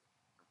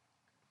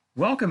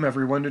Welcome,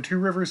 everyone, to Two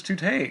Rivers, Two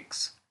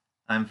Takes.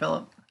 I'm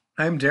Philip.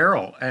 I'm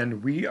Daryl,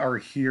 and we are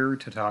here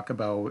to talk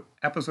about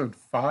episode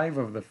 5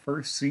 of the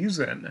first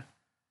season.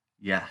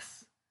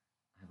 Yes,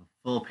 I have a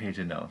full page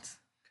of notes.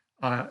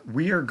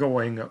 We are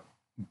going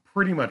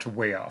pretty much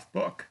way off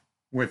book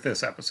with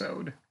this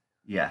episode.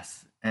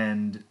 Yes,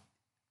 and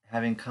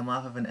having come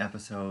off of an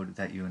episode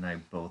that you and I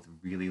both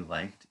really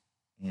liked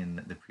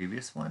in the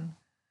previous one,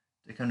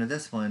 to come to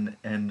this one,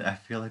 and I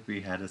feel like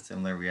we had a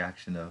similar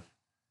reaction of,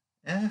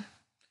 eh,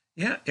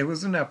 Yeah, it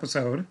was an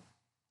episode.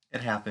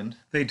 it happened.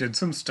 They did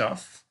some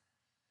stuff.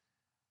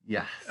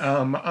 Yes.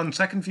 On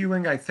second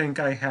viewing, I think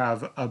I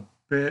have a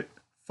bit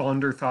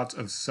fonder thoughts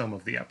of some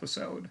of the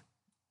episode.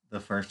 The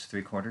first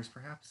three quarters,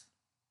 perhaps?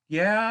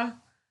 Yeah,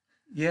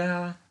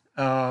 yeah.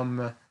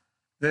 That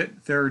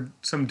there are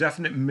some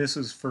definite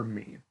misses for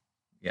me.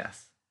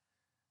 Yes.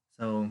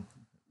 So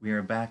we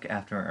are back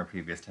after our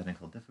previous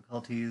technical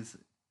difficulties,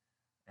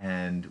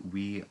 and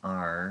we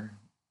are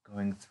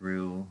going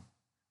through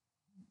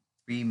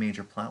three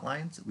major plot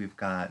lines. We've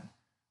got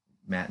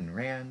Matt and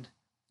Rand,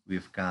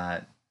 we've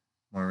got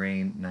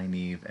Moraine,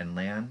 Nynaeve, and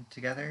Lan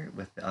together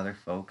with the other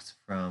folks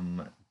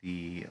from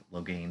the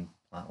Logain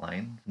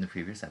plotline from the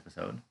previous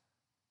episode.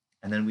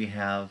 And then we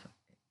have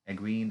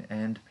Egwene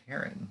and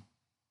Perrin.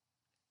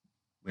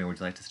 Where would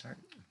you like to start?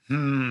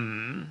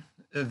 Hmm.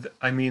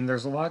 I mean,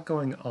 there's a lot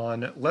going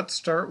on. Let's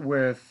start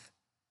with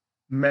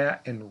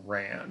Matt and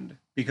Rand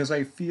because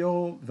I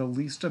feel the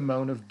least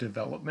amount of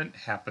development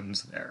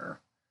happens there.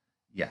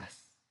 Yes.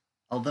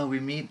 Although we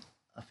meet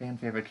a fan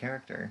favorite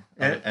character.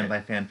 And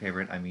by fan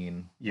favorite, I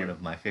mean You. one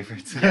of my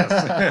favorites.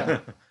 Yes.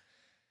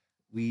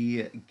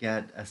 We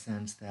get a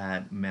sense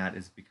that Matt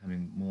is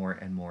becoming more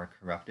and more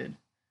corrupted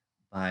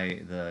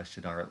by the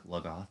Shadar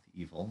Logoth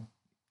evil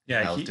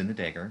Yeah, housed in the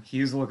dagger.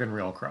 he's looking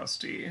real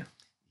crusty.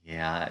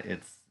 Yeah,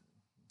 it's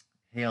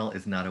hail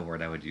is not a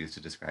word I would use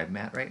to describe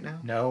Matt right now.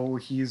 No,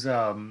 he's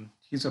a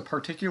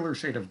particular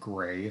shade of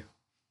gray,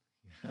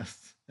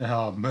 Yes.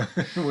 um,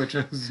 which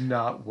is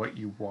not what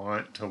you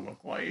want to look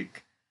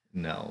like.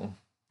 No,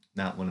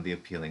 not one of the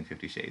appealing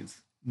 50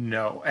 Shades.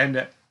 No,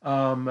 and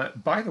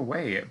by the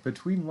way,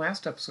 between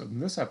last episode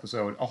and this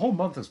episode, a whole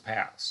month has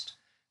passed.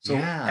 So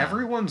Yeah.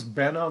 everyone's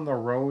been on the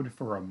road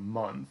for a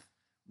month.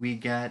 We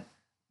get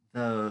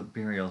the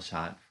burial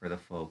shot for the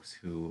folks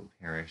who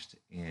perished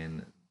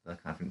in the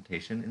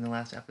confrontation in the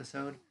last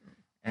episode.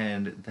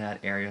 And that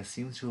area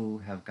seems to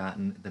have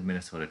gotten the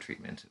Minnesota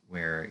treatment,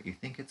 where you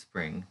think it's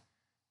spring,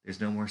 there's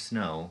no more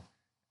snow,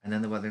 and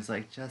then the weather's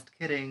like, just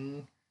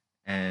kidding,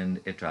 and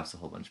it drops a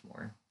whole bunch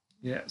more.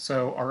 Yeah,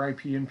 so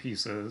RIP in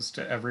pieces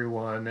to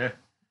everyone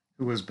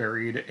who was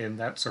buried in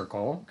that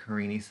circle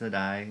Karini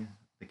Sadai,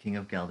 the King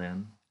of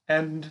Geldan,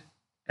 and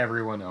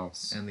everyone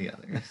else and the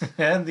others.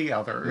 and the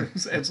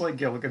others. It's like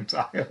Gilligan's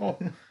Isle.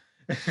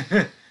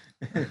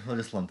 We'll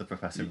just lump the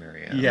Professor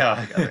Marianne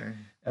Yeah. together.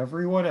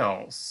 Everyone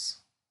else.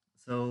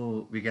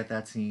 So we get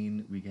that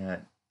scene, we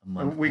get a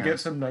month We get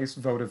past. some nice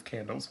votive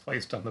candles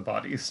placed on the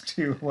bodies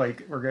too.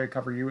 Like, we're going to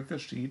cover you with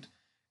this sheet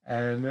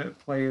and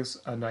place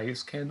a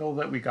nice candle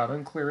that we got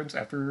on clearance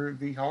after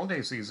the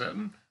holiday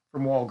season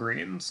from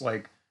Walgreens.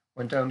 Like,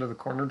 went down to the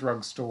corner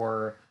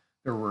drugstore.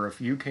 There were a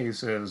few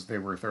cases. They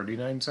were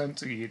 39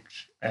 cents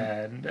each.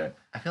 And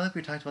I feel like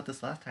we talked about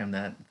this last time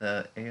that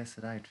the Aes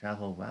Sedai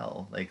travel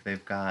well. Like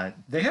they've got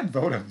they had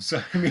votives.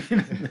 I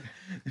mean,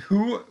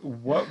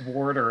 what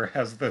warder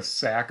has the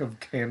sack of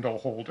candle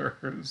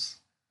holders?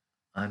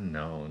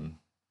 unknown.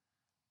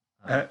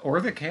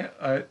 Or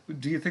the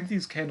do you think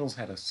these candles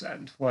had a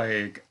scent?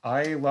 Like,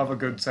 I love a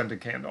good scented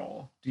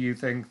candle. Do you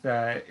think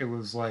that it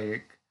was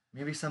like,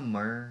 Maybe some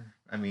myrrh.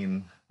 I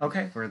mean,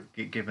 okay,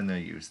 given their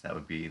use, that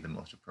would be the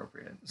most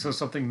appropriate. so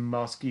something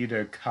musky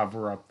to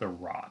cover up the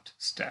rot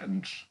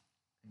stench?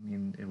 I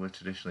mean, it was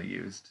traditionally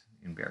used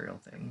in burial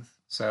things.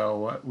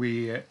 So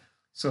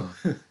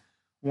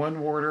one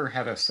warder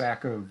had a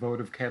sack of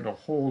votive candle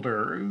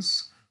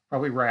holders,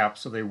 probably wrapped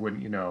so they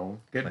wouldn't,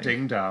 get Like,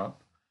 dinged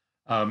up.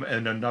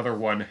 And another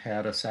one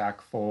had a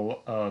sack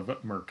full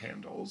of myrrh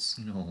candles,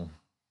 no.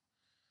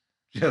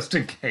 just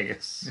in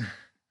case.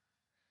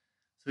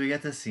 So we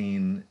get the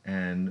scene,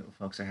 and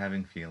folks are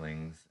having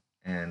feelings,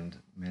 and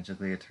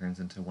magically it turns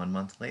into 1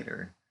 month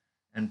later,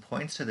 and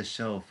points to the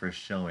show for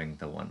showing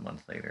the 1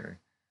 month later.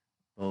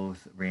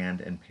 Both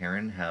Rand and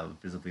Perrin have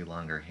visibly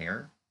longer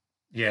hair,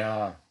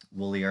 Yeah,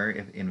 woollier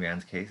if in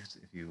Rand's case,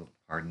 if you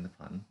pardon the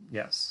pun.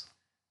 yes.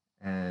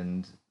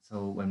 And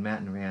so when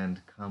Matt and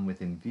Rand come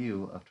within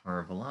view of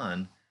Tor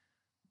Valon,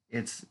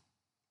 it's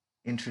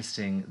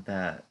interesting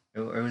that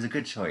or it was a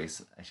good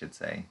choice, I should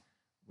say,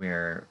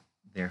 where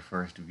their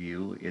first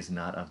view is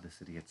not of the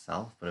city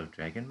itself, but of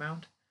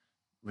Dragonmount,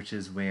 which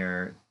is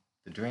where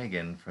the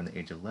dragon from the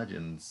Age of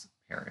Legends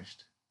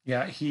perished.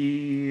 Yeah,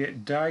 he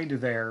died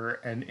there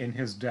and in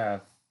his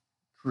death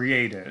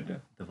created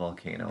The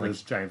volcano.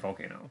 this giant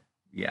volcano.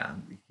 Yeah,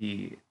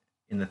 he,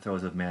 in the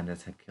throes of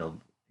madness, had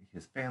killed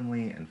his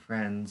family and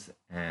friends,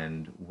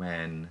 and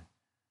when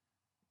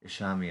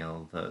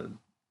Ishamiel, the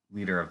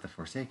leader of the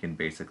Forsaken,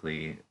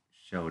 basically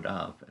showed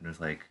up and was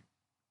like,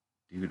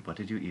 dude, what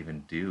did you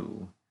even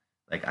do?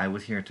 Like, I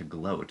was here to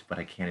gloat, but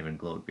I can't even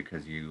gloat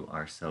because you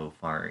are so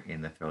far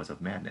in the throes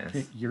of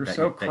madness You're that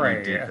so you did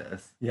cray.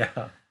 this.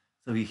 Yeah.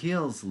 So he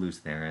heals Lews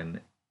Therin.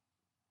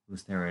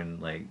 Lews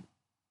Therin, like,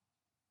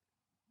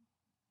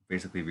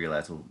 basically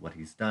realizes what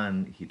he's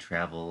done. He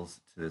travels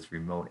to this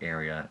remote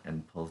area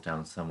and pulls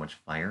down so much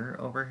fire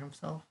over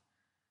himself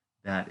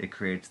that it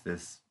creates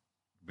this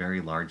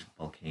very large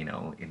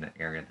volcano in an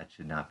area that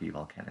should not be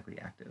volcanically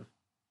active.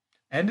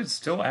 And it's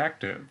still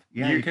active.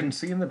 Yeah, You you can can.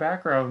 see in the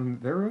background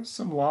there is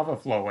some lava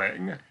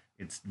flowing.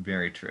 It's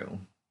very true.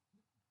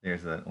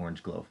 There's an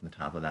orange glow from the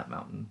top of that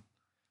mountain.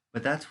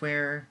 But that's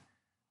where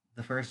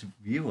the first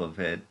view of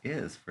it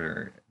is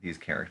for these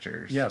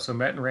characters. Yeah, so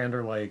Matt and Rand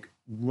are like,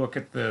 look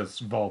at this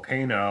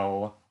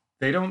volcano.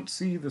 They don't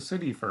see the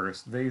city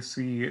first. They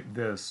see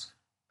this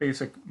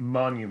basic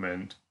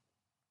monument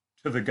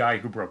to the guy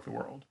who broke the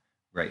world.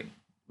 Right.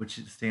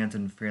 Which stands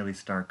in fairly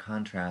stark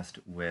contrast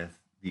with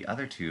the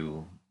other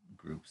two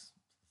groups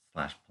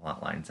slash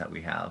plot lines that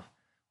we have,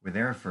 where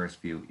their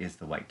first view is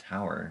the White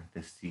Tower,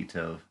 the seat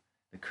of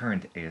the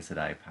current Aes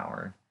Sedai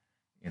power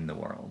in the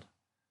world.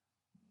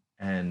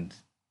 And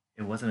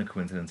it wasn't a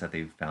coincidence that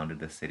they founded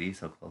the city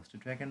so close to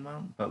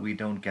Dragonmount, but we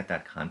don't get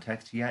that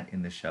context yet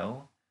in the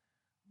show.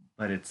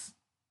 But it's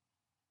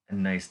a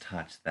nice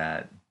touch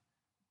that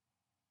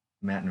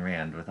Matt and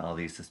Rand, with all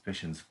these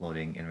suspicions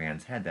floating in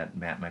Rand's head that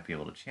Matt might be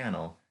able to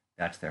channel,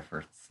 that's their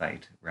first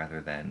sight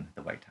rather than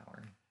the White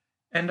Tower.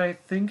 And I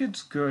think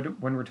it's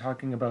good when we're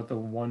talking about the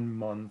 1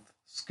 month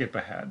skip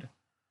ahead.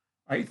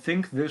 I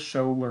think this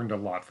show learned a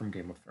lot from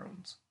Game of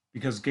Thrones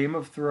because Game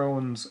of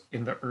Thrones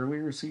in the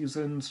earlier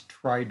seasons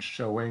tried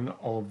showing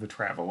all of the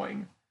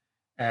traveling.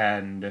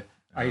 And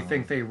I Oh,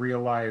 think they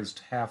realized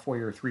halfway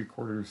or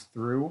 3/4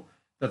 through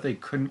that they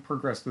couldn't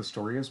progress the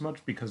story as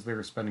much because they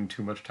were spending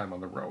too much time on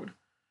the road.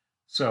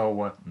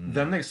 So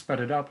then mm, they sped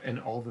it up, and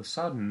all of a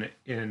sudden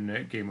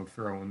in Game of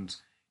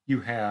Thrones,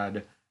 you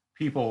had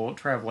people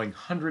traveling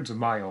hundreds of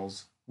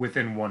miles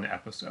within one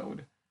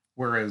episode,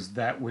 whereas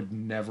that would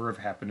never have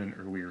happened in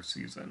earlier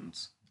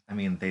seasons. I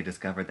mean, they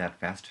discovered that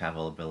fast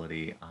travel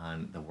ability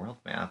on the world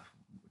map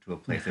to a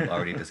place they've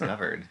already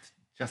discovered,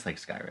 just like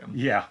Skyrim.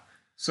 Yeah.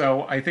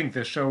 So I think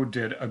the show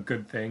did a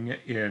good thing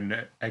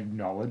in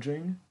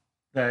acknowledging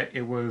that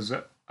it was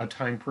a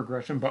time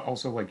progression, but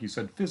also, like you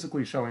said,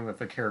 physically showing that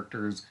the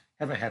characters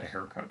haven't had a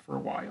haircut for a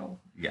while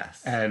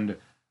Yes. and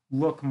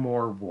look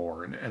more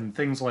worn and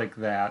things like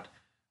that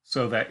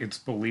so that it's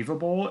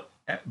believable,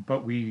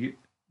 but we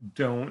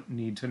don't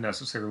need to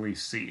necessarily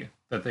see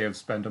that they have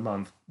spent a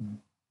month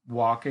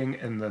walking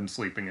and then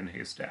sleeping in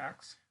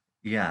haystacks.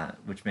 Yeah,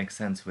 which makes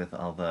sense with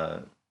all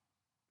the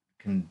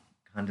con-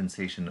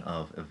 condensation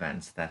of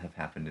events that have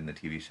happened in the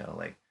TV show.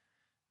 Like,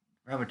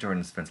 Robert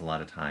Jordan spends a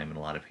lot of time and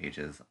a lot of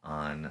pages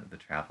on the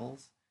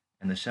travels,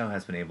 and the show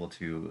has been able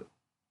to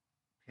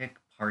pick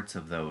parts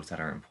of those that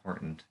are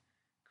important,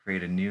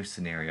 create a new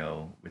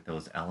scenario with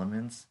those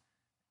elements,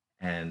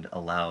 and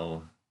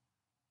allow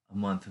a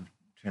month of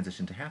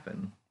transition to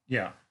happen.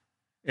 Yeah,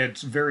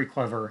 it's very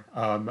clever.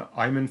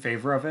 I'm in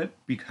favor of it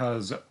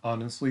because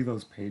honestly,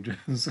 those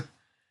pages,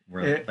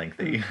 We're it,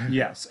 lengthy.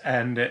 yes,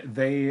 and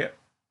they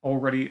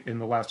already in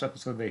the last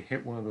episode they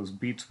hit one of those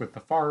beats with the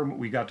farm.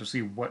 We got to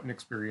see what an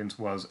experience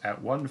was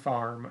at one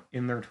farm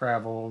in their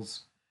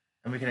travels.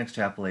 And we can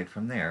extrapolate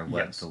from there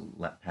what Yes,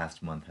 the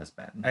past month has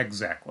been.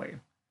 exactly.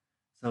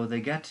 So they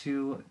get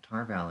to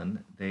Tar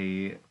Valon,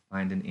 they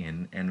find an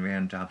inn, and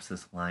Rand drops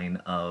this line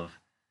of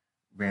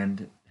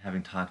Rand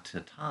having talked to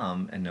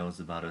Tom and knows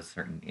about a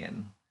certain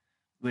inn,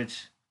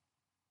 which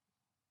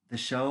the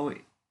show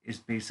is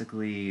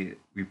basically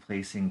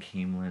replacing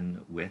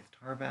Camelin with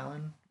Tar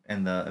Valon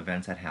and the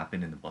events that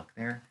happened in the book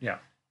there. Yeah,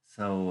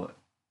 So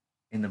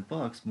in the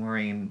books,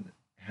 Moraine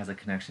has a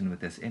connection with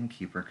this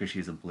innkeeper because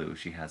she's a blue.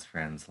 She has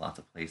friends, lots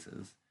of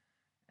places.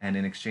 And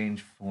in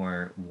exchange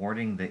for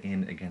warding the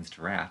inn against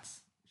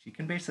rats, she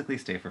can basically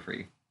stay for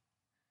free.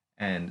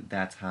 And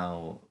that's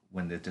how,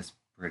 when the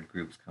disparate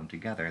groups come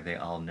together, they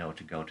all know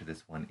to go to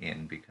this one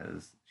inn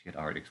because she had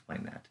already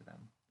explained that to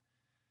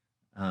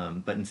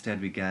them. But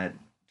instead, we get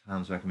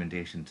Tom's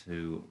recommendation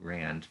to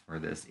Rand for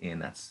this inn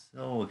that's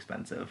so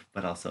expensive,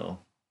 but also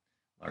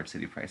large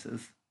city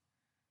prices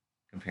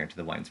compared to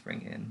the Wine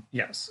Spring Inn.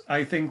 yes.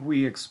 I think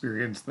we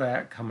experienced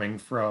that coming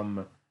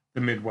from the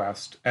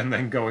Midwest and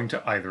then going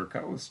to either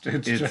coast.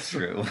 It's It's just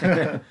true.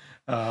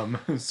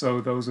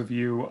 so those of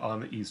you on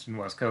the east and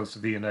west coast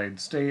of the United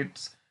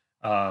States,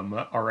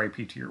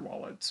 RIP to your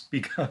wallets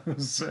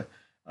because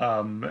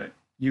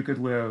you could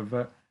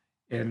live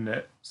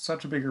in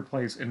such a bigger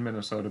place in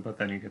Minnesota, but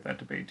then you get that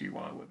debate: do you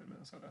want to live in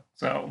Minnesota?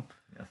 So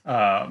Yes.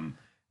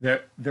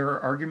 there are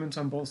arguments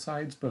on both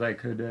sides, but I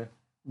could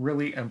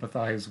really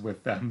empathize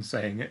with them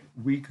saying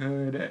we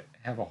could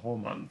have a whole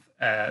month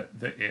at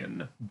the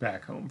inn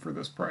back home for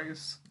this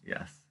price.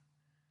 Yes.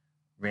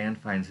 Rand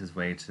finds his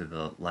way to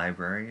the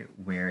library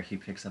where he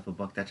picks up a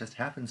book that just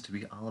happens to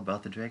be all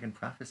about the dragon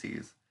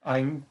prophecies.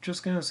 I'm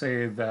just going to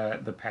say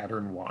that the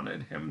pattern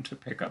wanted him to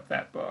pick up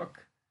that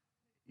book.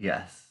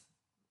 Yes.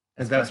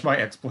 And that's especially.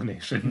 my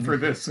explanation for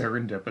this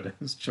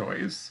serendipitous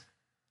choice.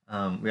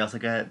 We also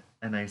get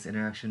a nice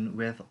interaction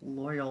with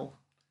Loyal,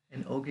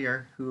 an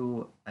Ogier,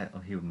 who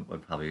he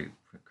would probably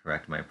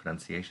correct my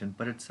pronunciation,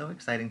 but it's so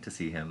exciting to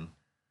see him.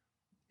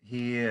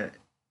 He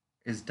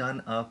is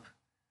done up,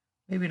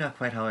 maybe not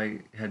quite how I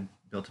had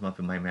built him up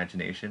in my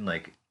imagination.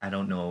 Like, I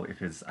don't know if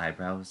his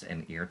eyebrows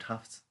and ear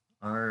tufts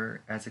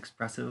are as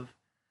expressive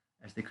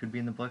as they could be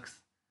in the books,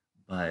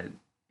 but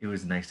it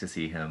was nice to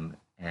see him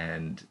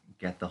and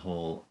get the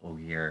whole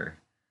Ogier,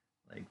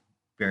 like,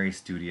 very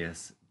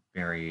studious,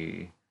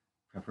 very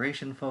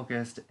preparation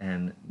focused,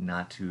 and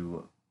not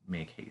to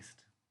make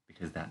haste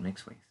because that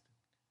makes waste.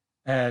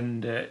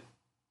 And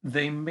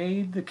they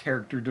made the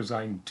character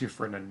design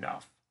different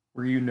enough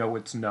where you know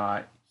it's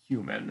not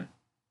human.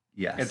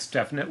 It's Yes.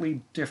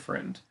 definitely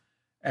different.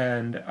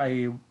 And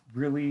I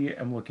really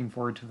am looking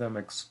forward to them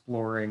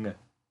exploring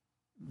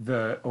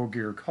the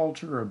Ogier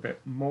culture a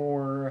bit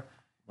more.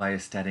 Why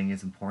steading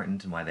is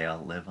important and why they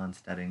all live on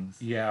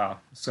steadings. Yeah,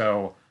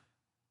 so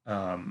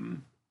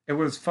it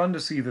was fun to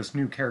see this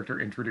new character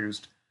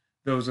introduced.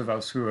 Those of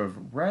us who have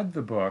read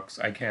the books,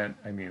 I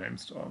mean, I'm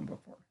still on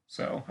book four,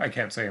 so I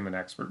can't say I'm an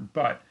expert,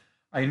 but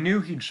I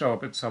knew he'd show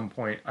up at some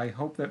point. I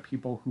hope that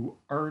people who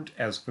aren't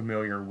as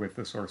familiar with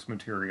the source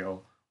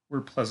material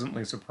were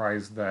pleasantly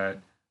surprised that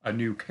a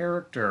new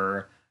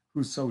character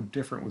who's so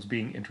different was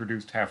being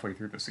introduced halfway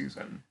through the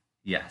season.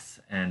 Yes,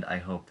 and I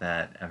hope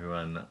that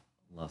everyone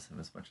loves him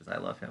as much as I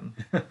love him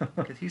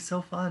because he's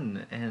so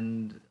fun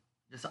and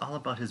just all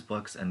about his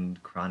books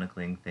and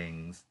chronicling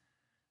things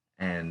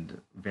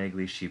and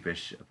vaguely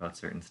sheepish about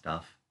certain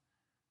stuff.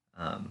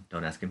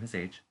 Don't ask him his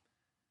age.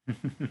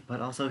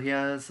 But also, he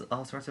has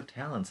all sorts of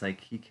talents.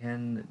 Like, he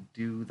can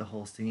do the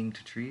whole singing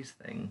to trees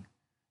thing,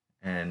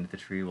 and the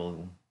tree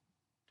will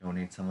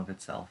donate some of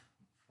itself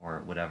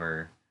for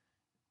whatever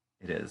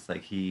it is.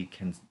 Like, he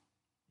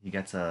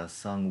gets a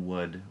sung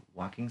wood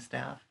walking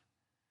staff.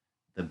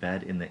 The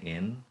bed in the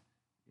inn,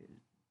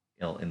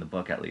 in the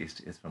book at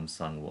least, is from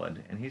sung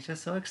wood, and he's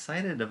just so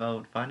excited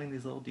about finding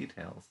these little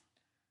details.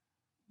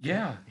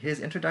 Yeah, His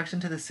introduction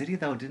to the city,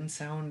 though, didn't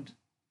sound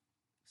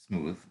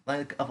smooth.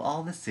 Like, of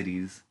all the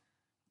cities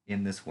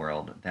in this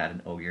world that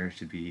an ogre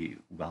should be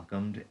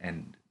welcomed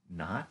and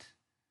not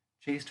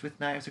chased with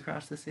knives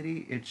across the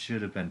city, it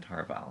should have been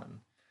Tarvalin.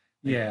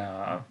 Like,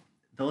 yeah.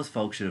 those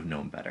folks should have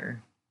known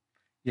better.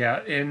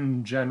 Yeah,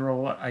 in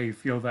general, I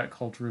feel that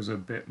culture is a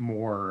bit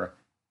more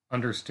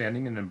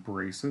understanding and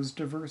embraces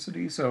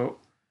diversity. So,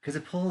 Because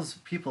it pulls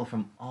people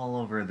from all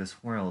over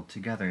this world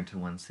together into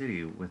one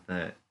city with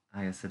the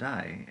Aes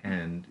Sedai.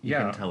 And you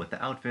can yeah, tell with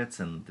the outfits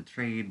and the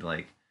trade,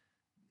 like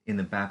in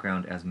the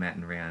background as Matt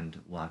and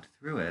Rand walked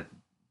through it,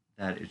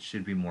 that it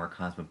should be more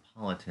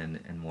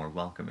cosmopolitan and more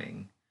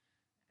welcoming.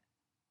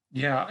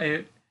 yeah,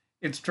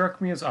 it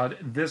struck me as odd.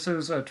 This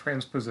is a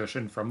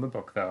transposition from the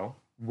book, though,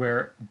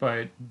 but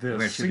the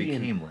Where it should be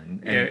scene, Camelin.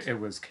 And it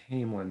was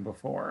Camelin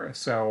before.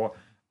 So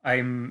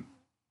I'm,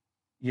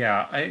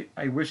 yeah,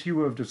 I wish he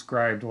would have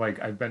described, like,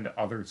 I've been to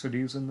other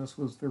cities and this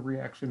was the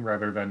reaction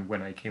rather than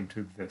when I came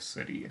to this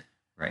city.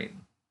 right.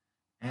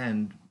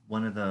 And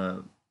one of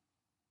the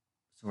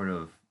sort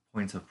of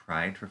points of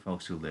pride for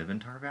folks who live in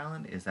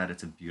Tarvalin is that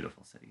it's a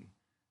beautiful city.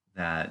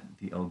 That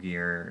the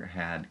Ogier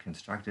had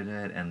constructed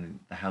it, and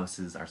the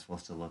houses are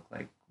supposed to look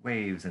like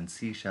waves and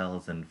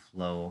seashells and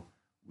flow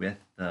with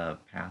the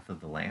path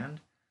of the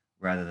land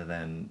rather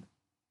than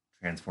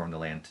transform the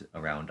land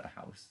around a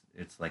house.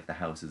 It's like the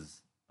house is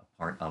a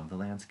part of the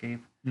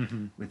landscape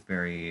Hmm. with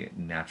very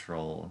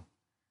natural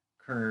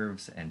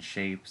curves and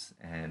shapes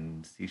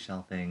and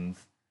seashell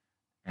things.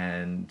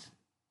 And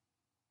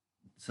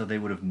so they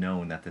would have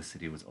known that the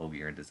city was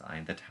Ogier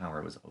designed, the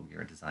tower was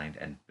Ogier designed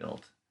and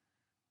built,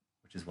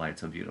 which is why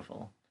it's so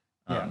beautiful.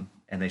 Yeah.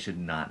 And they should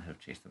not have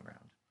chased them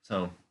around.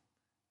 So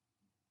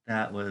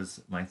that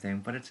was my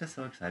thing, but it's just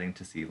so exciting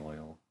to see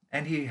Loyal.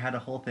 And he had a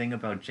whole thing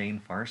about Jane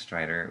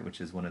Farstrider,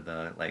 which is one of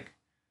the like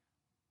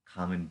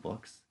common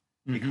books.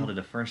 He Hmm. called it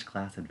a first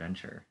class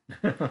adventure.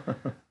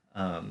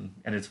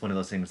 And it's one of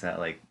those things that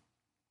like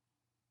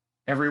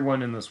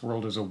Everyone in this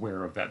world is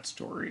aware of that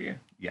story.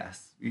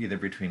 yes, either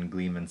between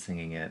Gleeman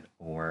singing it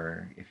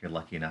or if you're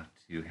lucky enough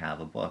to have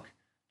a book,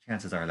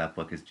 chances are that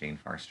book is Jane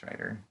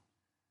Farstrider,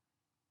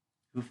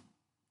 who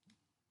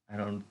I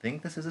don't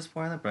think this is a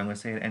spoiler, but I'm going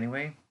to say it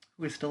anyway,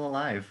 who is still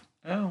alive.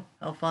 Oh,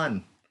 How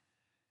fun.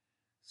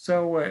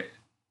 so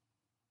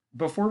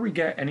before we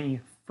get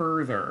any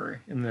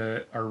further in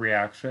the our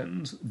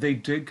reactions, they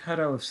did cut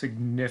out a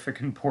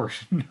significant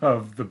portion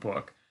of the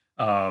book.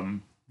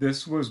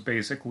 This was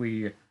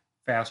basically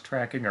fast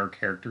tracking our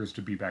characters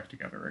to be back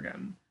together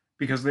again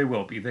because they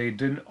will be. They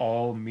didn't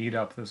all meet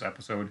up this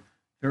episode.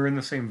 They're in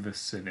the same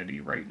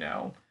vicinity right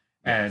now,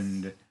 Yes.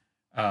 and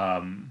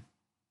um,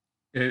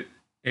 it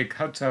it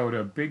cuts out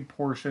a big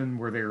portion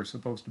where they were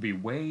supposed to be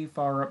way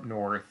far up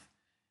north,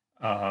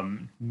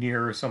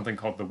 near something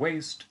called the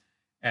Waste,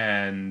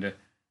 and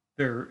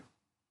there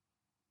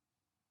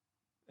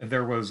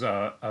there was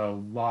a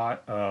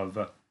lot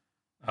of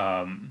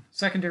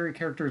secondary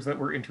characters that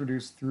were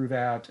introduced through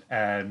that,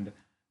 and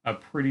a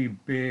pretty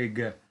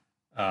big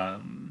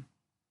um,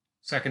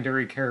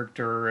 secondary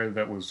character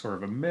that was sort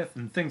of a myth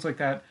and things like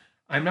that.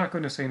 I'm not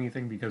going to say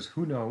anything because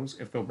who knows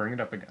if they'll bring it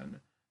up again.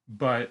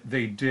 But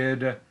they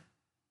did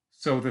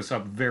sew this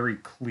up very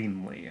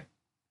cleanly.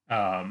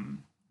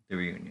 Um, The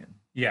reunion.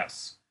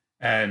 yes,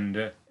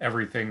 and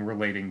everything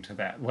relating to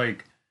that.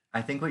 Like,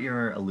 I think what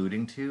you're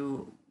alluding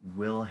to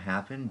will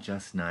happen,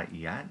 just not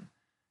yet.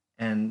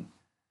 And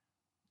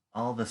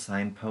all the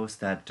signposts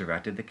that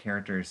directed the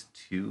characters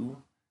to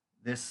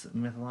this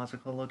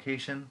mythological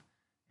location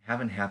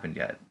haven't happened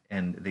yet.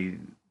 And they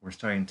were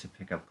starting to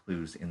pick up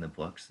clues in the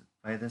books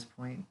by this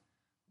point,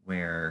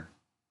 where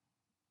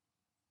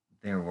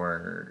there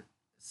were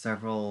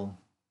several,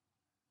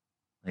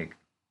 like,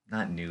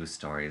 not news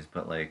stories,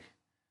 but like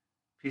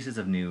pieces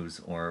of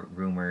news or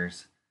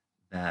rumors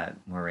that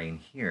Moraine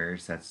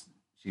hears. That's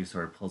she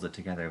sort of pulls it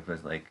together,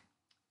 but like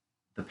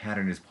the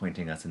pattern is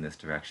pointing us in this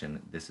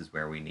direction. This is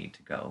where we need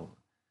to go,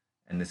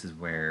 and this is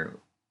where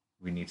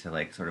we need to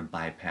like sort of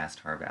bypass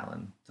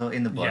Tarvalon. So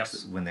in the books,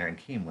 yes, when they're in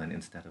Camelin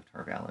instead of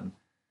Tarvalon,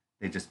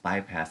 they just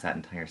bypass that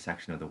entire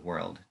section of the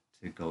world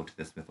to go to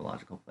this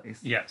mythological place.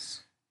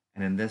 yes,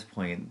 And in this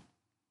point,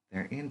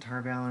 they're in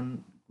Tarvalon,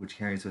 which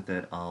carries with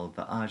it all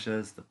the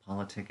Ajas, the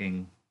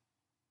politicking.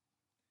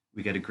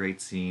 We get a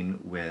great scene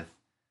with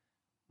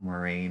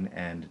Moraine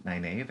and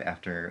Nynaeve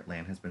after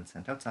Lan has been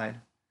sent outside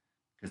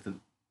because the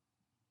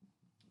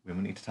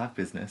women need to talk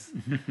business.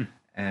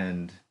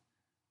 And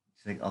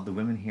she's like, all the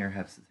women here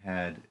have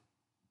had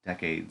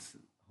decades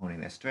honing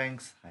their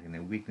strengths, hiding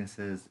their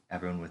weaknesses,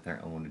 everyone with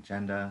their own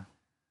agenda.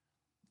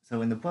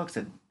 So in the books,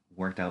 it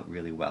worked out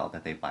really well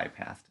that they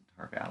bypassed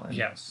Tarvalon.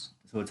 yes,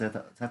 So it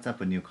sets up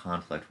a new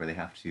conflict where they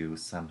have to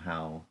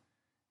somehow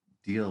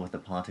deal with the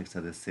politics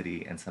of the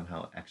city and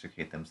somehow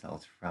extricate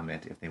themselves from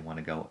it if they want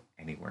to go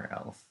anywhere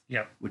else,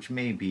 yep, which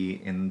may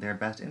be in their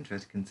best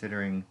interest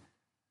considering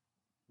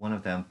one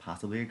of them,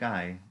 possibly a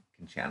guy,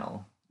 can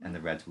channel, and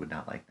the Reds would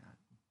not like that.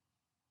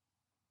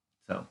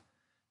 So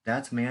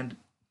that's Mand.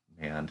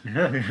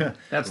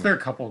 that's their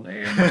couple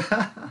name,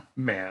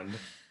 man.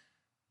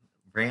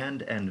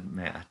 Rand and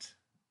Matt,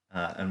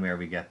 and where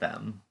we get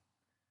them,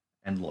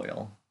 and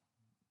Loyal.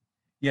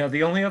 Yeah,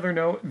 the only other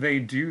note they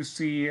do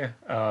see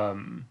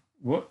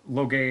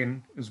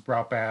Logain is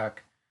brought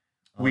back.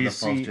 Oh, We the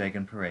False see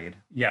Dragon Parade.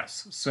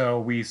 yes, so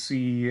we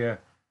see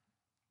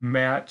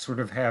Matt sort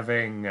of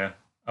having a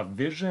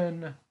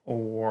vision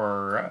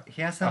or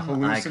He has a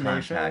some eye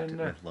contact hallucination.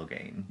 with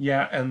Logain.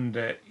 Yeah,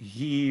 and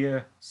he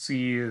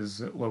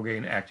sees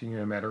Logain acting in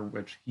a manner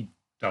which he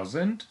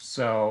doesn't.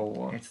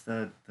 So It's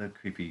the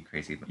creepy,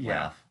 crazy yeah,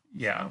 laugh.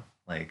 yeah,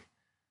 Like,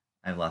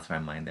 I've lost my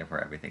mind,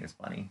 therefore everything is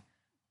funny.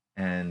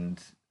 And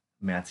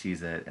Matt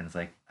sees it and is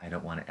like, I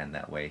don't want to end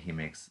that way. He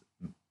makes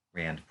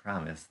Rand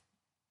promise,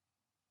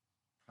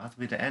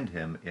 possibly to end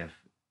him if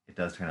it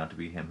does turn out to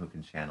be him who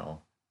can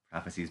channel.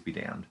 Prophecies be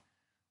damned.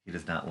 He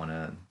does not want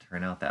to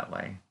turn out that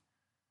way.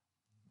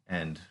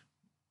 And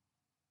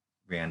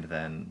Rand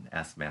then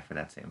asks Matt for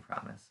that same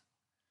promise.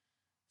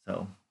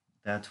 So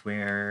that's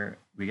where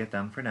we get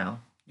them for now.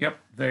 yep.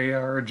 They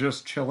are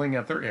just chilling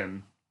at their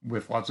inn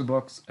with lots of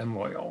books and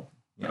Loyal,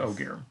 the Yes.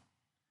 Ogier.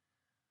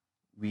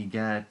 We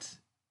get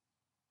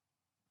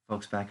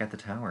folks back at the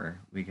tower.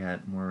 We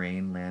get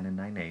Moraine, Lan, and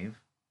Nynaeve,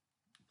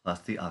 plus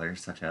the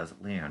others such as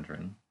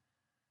Leandrin.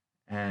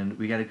 And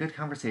we get a good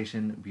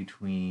conversation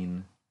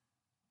between,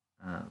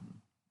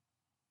 um,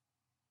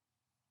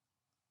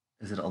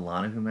 is it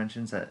Alana who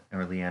mentions that,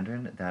 or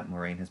Leandrin, that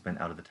Moraine has been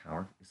out of the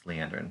tower? It's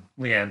Leandrin,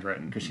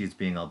 Leandrin. because she's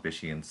being all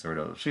bishy and sort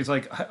of. She's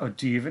like, oh,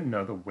 do you even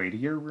know the way to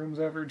your rooms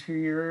after 2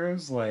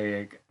 years?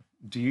 Like,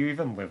 do you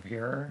even live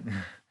here?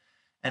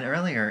 And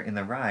earlier in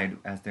the ride,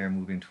 as they're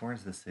moving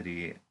towards the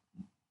city,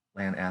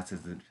 Lan asks,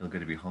 does it feel good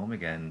to be home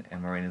again?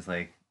 And Moraine is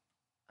like,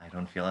 I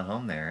don't feel at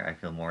home there. I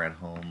feel more at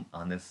home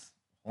on this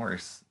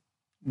horse.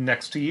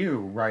 Next to you,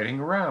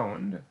 riding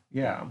around.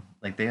 Yeah.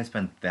 Like they have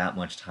spent that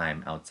much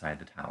time outside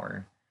the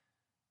tower.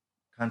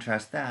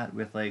 Contrast that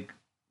with like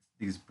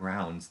these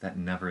Browns that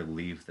never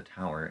leave the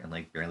tower and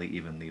like barely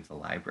even leave the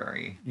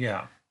library.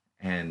 Yeah.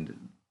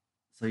 And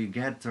so you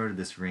get sort of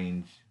this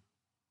range.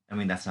 I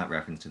mean, that's not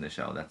referenced in the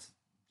show. That's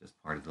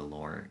just part of the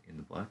lore in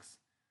the books.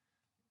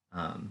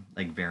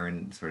 Like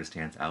Varen sort of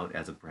stands out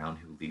as a Brown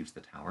who leaves the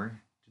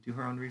tower to do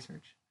her own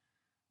research,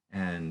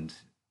 and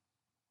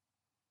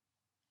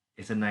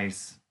it's a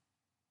nice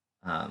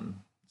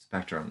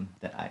spectrum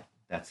that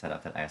set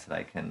up that Aes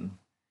Sedai can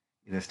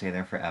either stay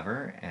there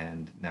forever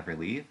and never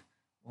leave,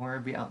 or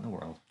be out in the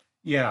world.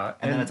 Yeah.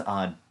 And then it's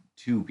odd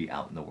to be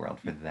out in the world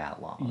for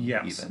that long.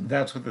 yes, even.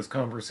 that's what this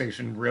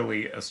conversation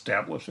really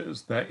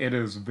establishes, that it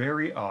is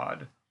very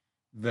odd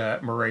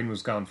that Moraine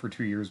was gone for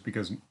 2 years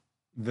because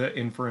the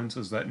inference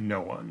is that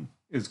no one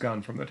is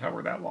gone from the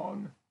tower that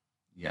long.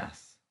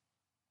 Yes.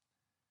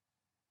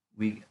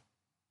 We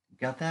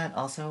got that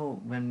also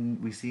when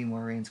we see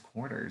Moraine's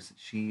quarters.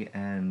 She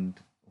and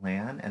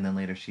Lan, and then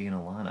later she and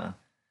Alana.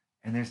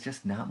 And there's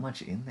just not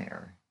much in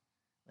there.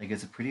 Like,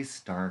 it's a pretty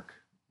stark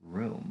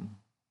room.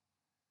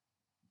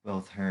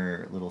 both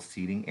her little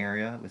seating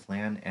area with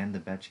Lan and the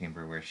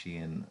bedchamber where she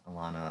and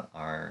Alana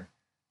are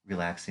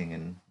relaxing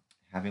and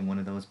having one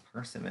of those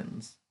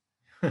persimmons.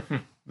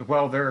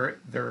 Well,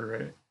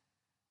 they're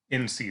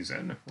in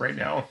season right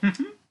now.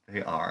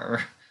 They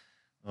are.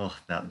 Oh,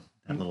 that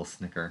little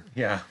snicker.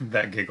 Yeah,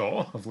 that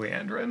giggle of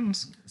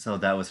Leandrin's. So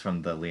that was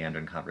from the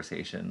Leandrin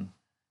conversation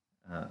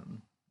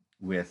um,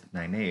 with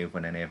Nynaeve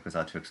when Nynaeve goes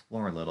out to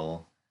explore a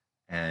little,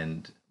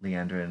 and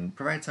Leandrin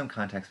provides some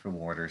context for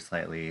Warder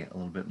slightly, a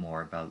little bit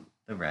more about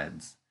the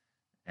Reds,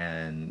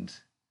 and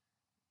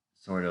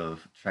sort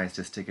of tries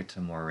to stick it to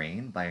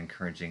Moraine by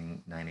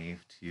encouraging Nynaeve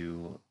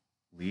to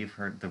leave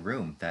the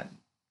room that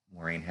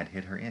Moraine had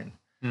hid her in.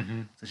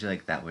 Mm-hmm. So she's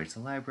like, that way's the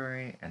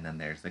library, and then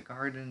there's the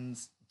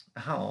gardens.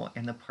 Oh,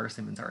 and the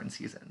persimmons are in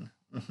season.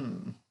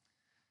 Mm-hmm.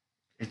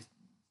 It's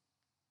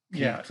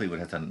Kate Fleetwood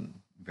has done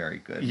very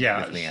good with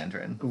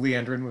Leandrin.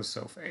 Leandrin was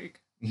so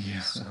fake. Yeah.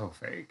 So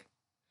fake.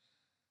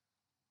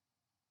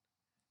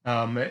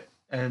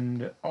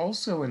 And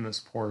also in this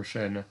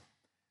portion,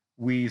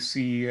 we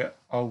see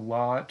a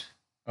lot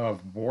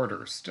of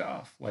Warder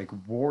stuff, like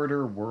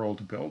Warder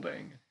world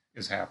building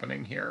is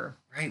happening here.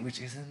 Right, which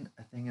isn't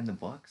a thing in the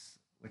books,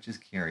 which is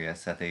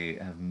curious that they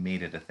have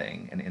made it a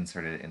thing and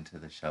inserted it into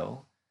the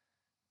show.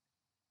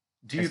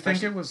 Do you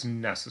think it was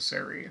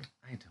necessary?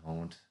 I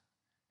don't.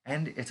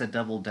 And it's a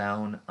double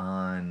down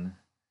on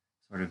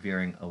sort of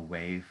veering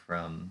away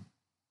from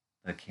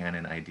the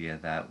canon idea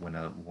that when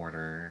a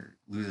warder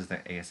loses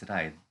their Aes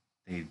Sedai,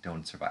 they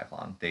don't survive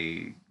long.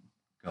 They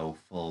go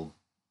full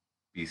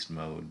beast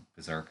mode,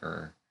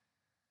 berserker,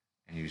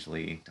 and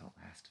usually don't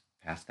last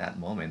past that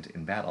moment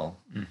in battle.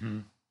 Mm-hmm.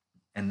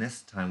 And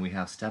this time we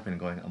have Stepan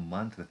going a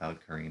month without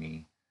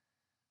Karini.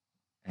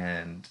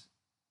 And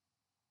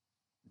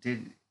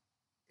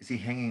is he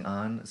hanging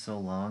on so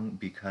long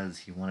because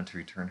he wanted to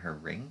return her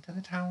ring to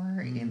the tower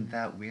in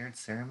that weird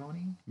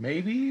ceremony?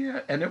 Maybe.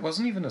 And it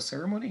wasn't even a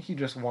ceremony. He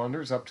just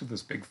wanders up to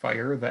this big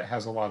fire that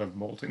has a lot of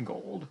molten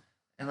gold.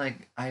 And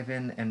like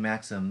Ivan and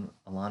Maxim,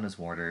 Alana's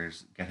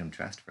warders, get him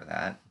dressed for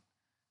that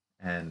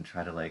and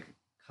try to like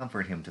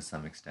comfort him to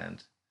some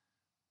extent.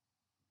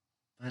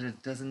 But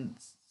it doesn't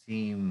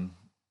seem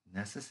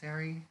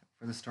necessary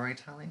for the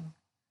storytelling.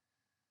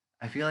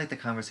 I feel like the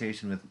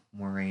conversation with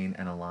Moraine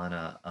and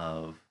Alana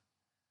of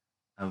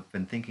I've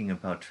been thinking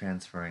about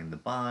transferring the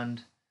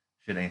bond.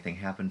 Should anything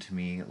happen to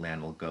me,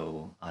 Lan will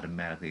go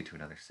automatically to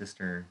another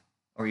sister,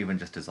 or even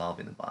just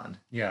dissolving the bond.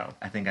 Yeah.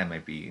 I think I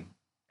might be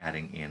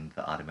adding in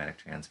the automatic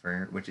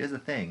transfer, which is a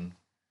thing,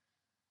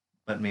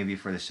 but maybe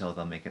for the show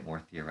they'll make it more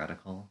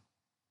theoretical.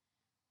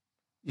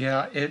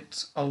 Yeah,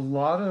 it's a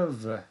lot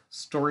of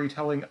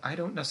storytelling I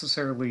don't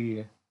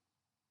necessarily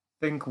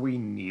think we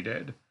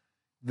needed.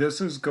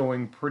 This is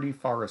going pretty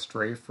far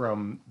astray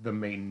from the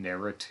main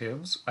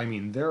narratives. I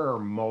mean, there are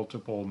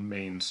multiple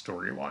main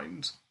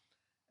storylines,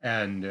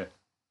 and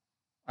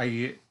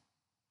I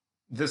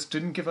this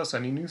didn't give us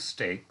any new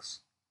stakes.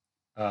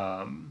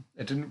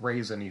 It didn't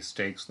raise any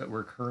stakes that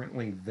were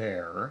currently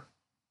there.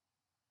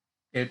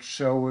 It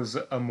shows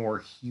a more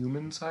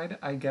human side,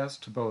 I guess,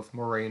 to both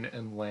Moraine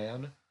and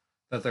Lan,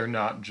 that they're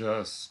not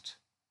just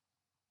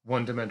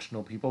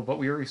one-dimensional people. But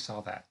we already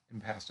saw that in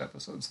past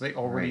episodes. They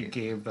already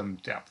gave them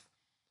depth.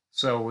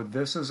 So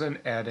this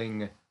isn't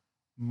adding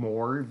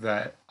more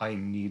that I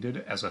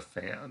needed as a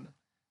fan.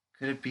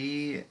 Could it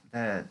be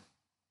that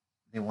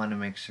they want to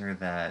make sure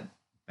that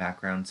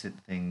backgrounds hit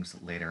things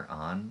later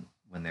on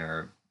when there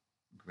are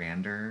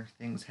grander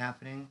things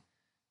happening,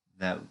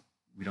 that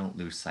we don't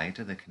lose sight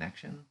of the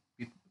connection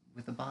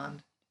with the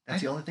bond?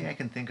 That's the only thing I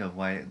can think of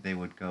why they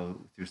would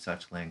go through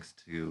such lengths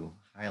to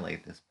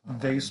highlight this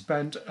plot. They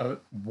spent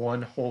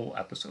one whole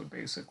episode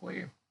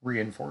basically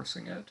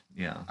reinforcing it.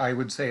 Yeah. I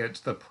would say it's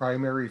the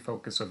primary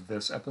focus of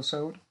this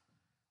episode,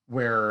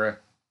 where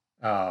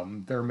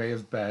there may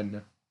have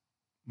been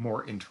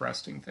more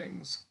interesting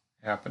things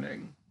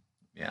happening.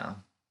 Yeah.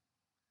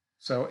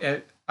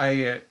 So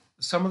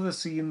some of the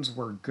scenes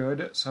were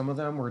good. Some of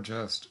them were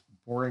just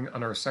boring.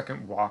 On our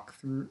second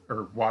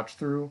watch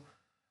through,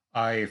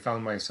 I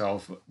found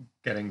myself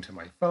getting to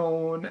my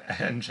phone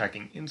and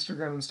checking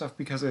Instagram and stuff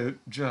because it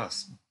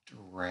just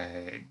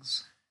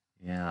drags.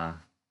 Yeah.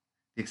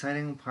 The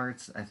exciting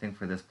parts, I think,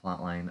 for this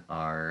plotline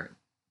are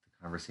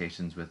the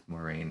conversations with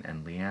Moraine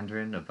and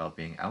Leandrin about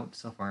being out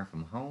so far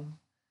from home.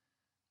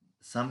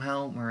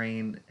 Somehow,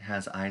 Moraine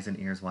has eyes and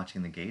ears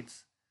watching the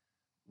gates,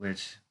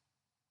 which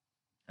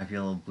I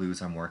feel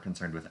Blues are more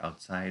concerned with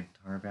outside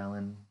Tar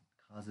Valon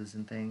causes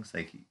and things.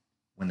 Like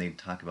when they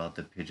talk about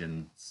the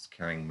pigeons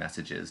carrying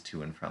messages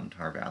to and from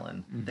Tar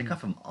Valon, they come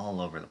from all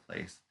over the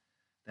place.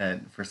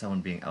 That for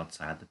someone being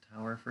outside the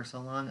tower for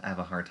so long, I have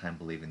a hard time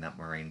believing that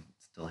Moraine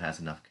still has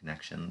enough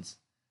connections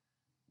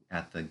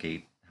at the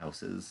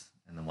gatehouses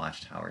and the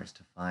watchtowers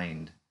to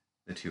find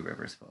the Two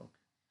Rivers folk.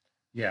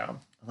 Yeah.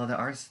 Although there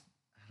are,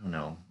 I don't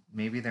know,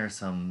 maybe there's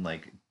some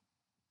like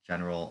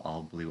general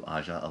all blue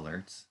Aja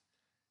alerts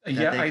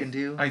that they can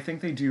do. I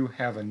think they do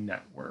have a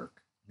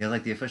network. They're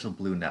like the official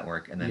blue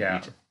network, and then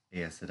each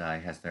Aes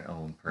Sedai has their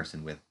own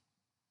person with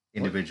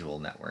individual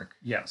network.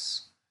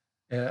 Yes.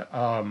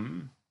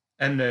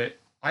 And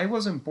I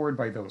wasn't bored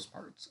by those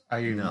parts.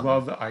 I No.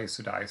 love the Aes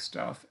Sedai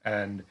stuff,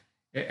 and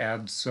it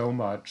adds so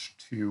much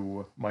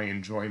to my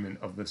enjoyment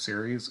of the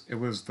series. It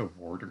was the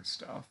Warder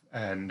stuff,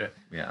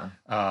 Yeah.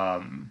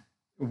 um,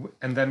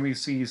 and then we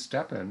see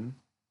Steppen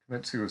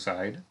commit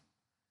suicide,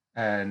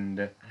 and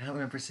I don't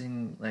remember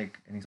seeing like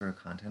any sort of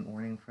content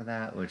warning for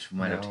that, which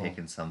might have no,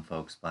 taken some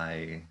folks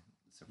by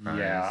surprise.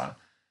 yeah,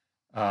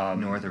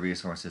 Nor um, the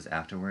resources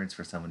afterwards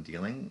for someone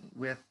dealing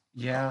with a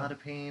yeah, lot of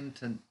pain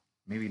to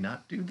maybe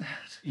not do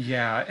that.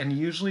 yeah, and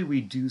usually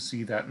we do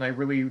see that, and I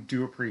really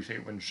do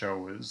appreciate when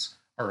shows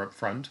are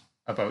upfront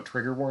about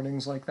trigger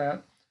warnings like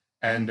that.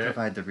 And And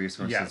provide the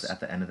resources yes,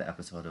 at the end of the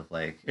episode of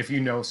like, if you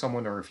know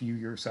someone or if you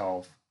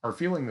yourself are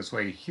feeling this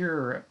way,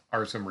 here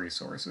are some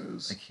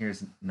resources.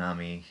 here's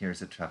Nami,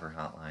 here's a Trevor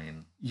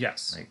hotline,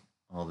 Yes. like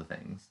all the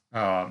things.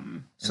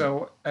 And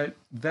So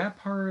that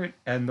part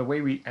and the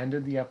way we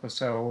ended the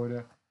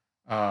episode,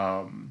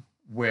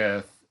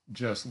 with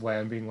just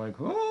Lamb being like,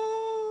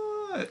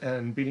 "Oh,"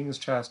 and beating his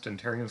chest and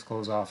tearing his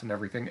clothes off and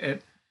everything,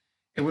 it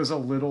was a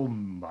little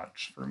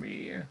much for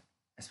me.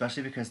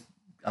 especially because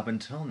up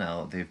until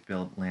now they've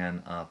built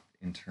Lan up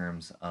in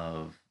terms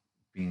of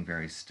being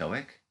very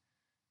stoic,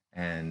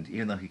 and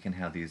even though he can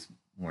have these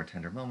more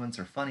tender moments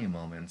or funny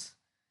moments,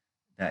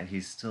 that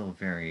he's still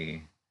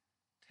very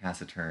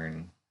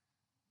taciturn,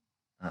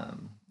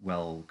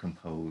 well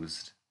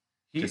composed.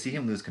 To He, see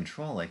him lose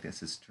control like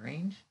this is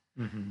strange.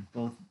 mhm.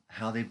 Both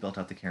how they built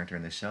out the character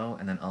in the show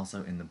and then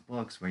also in the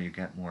books where you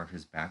get more of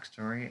his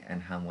backstory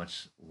and how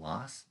much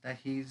loss that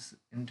he's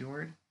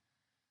endured.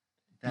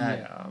 That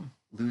Yeah,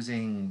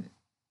 losing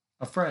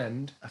a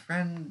friend. a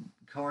friend,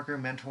 coworker,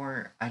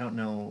 mentor, I don't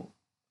know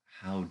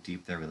how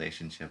deep their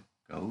relationship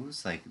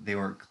goes. Like they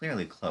were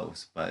clearly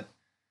close, but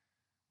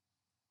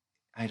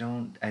I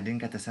didn't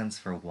get the sense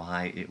for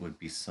why it would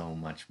be so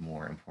much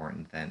more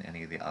important than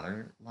any of the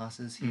other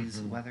losses he's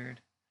Hmm.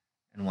 weathered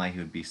and why he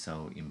would be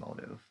so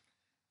emotive.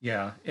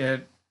 Yeah,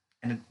 it.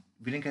 And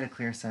we didn't get a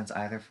clear sense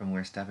either from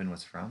where Steven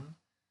was from.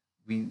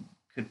 We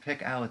could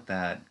pick out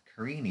that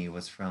Carini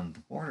was from the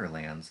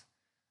borderlands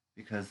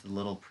because the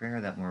little prayer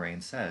that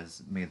Moraine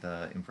says, "May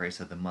the embrace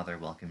of the mother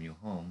welcome you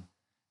home,"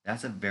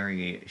 that's a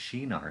very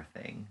Shinar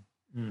thing,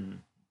 Mm,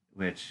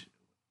 which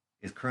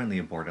is currently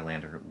a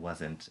borderlander. It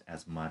wasn't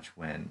as much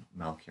when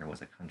Malkir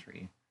was a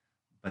country,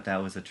 but that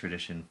was a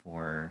tradition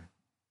for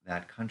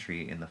that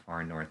country in the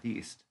far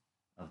northeast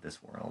of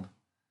this world.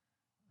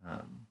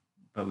 Um,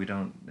 but we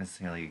don't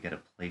necessarily get a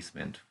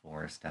placement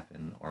for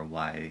Stefan or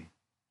why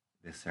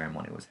this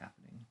ceremony was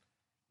happening.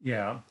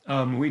 yeah.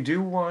 We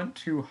do want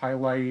to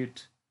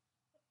highlight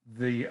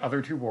the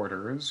other two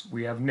warders.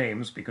 We have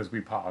names because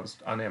we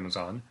paused on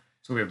Amazon.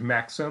 So we have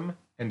Maxim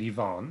and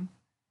Yvonne.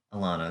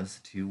 Alana's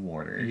two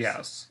warders,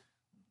 Yes.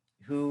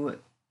 who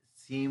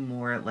seem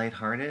more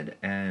lighthearted,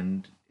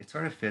 and it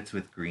sort of fits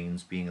with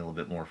Green's being a little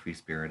bit more free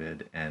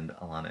spirited, and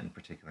Alana in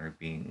particular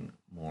being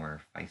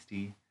more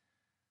feisty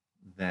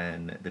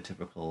than the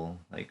typical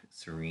like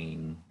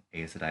serene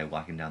Aes Sedai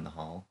walking down the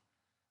hall.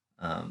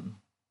 Um,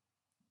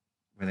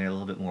 where they're a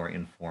little bit more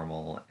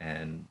informal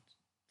and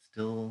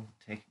still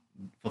take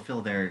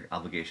fulfill their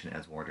obligation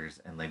as warders.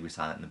 And like we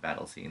saw that in the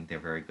battle scene, they're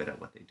very good at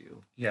what they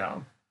do.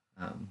 Yeah.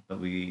 But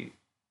I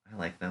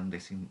like them. They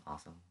seem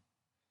awesome.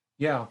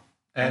 Yeah.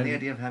 And the And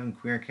idea of having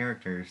queer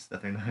characters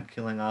that they're not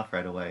killing off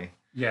right away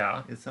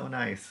yeah, is so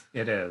nice.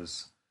 it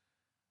is.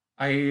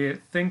 I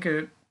think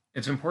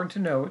it's important to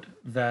note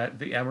that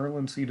the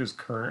Amarylline seat is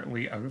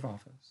currently out of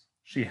office.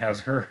 She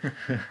has her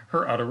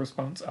her auto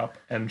response up,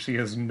 and she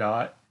is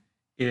not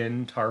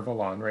in Tar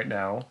Valon right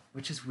now.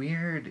 Which is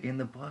weird. In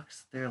the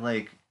books, they're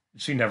like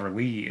She never she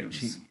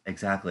leaves.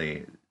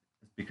 exactly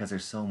because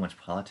there's so much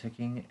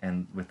politicking,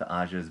 and with the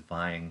Ajas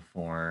vying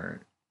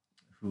for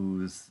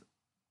who's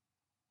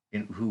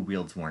who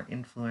wields more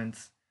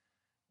influence,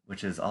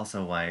 which is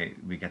also why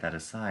we get that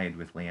aside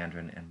with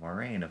Leandrin and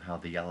Moraine of how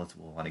the Yellows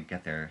will want to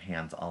get their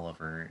hands all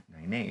over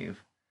Nynaeve,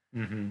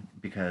 Hmm.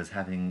 because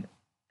having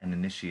an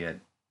initiate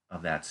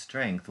of that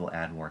strength will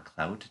add more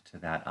clout to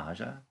that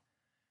Aja.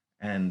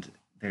 And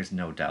there's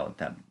no doubt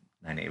that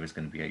Nynaeve is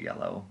going to be a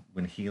Yellow.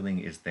 When healing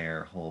is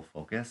their whole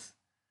focus,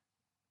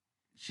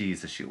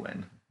 she's a shoe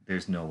in.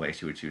 There's no way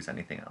she would choose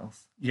anything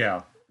else.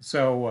 Yeah.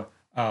 So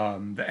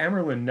the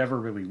Amarylline never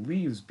really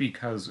leaves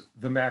because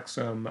the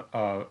maxim,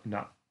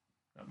 not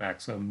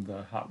maxim,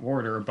 the hot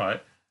warder,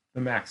 but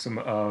the maxim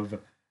of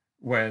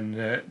when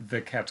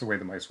the cat's away,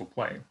 the mice will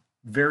play,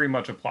 very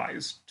much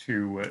applies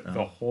to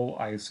the Oh, whole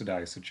Aes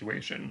Sedai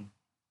situation.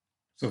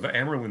 So the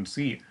Amarylline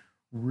seat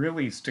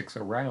really sticks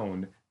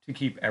around to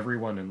keep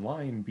everyone in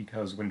line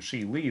because when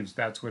she leaves,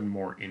 that's when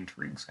more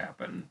intrigues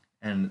happen.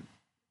 and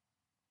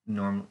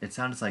it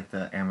sounds like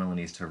the Amaryllis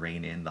needs to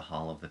rein in the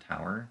hall of the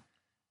tower,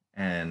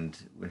 and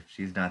if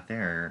she's not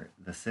there,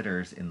 the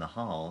sitters in the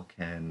hall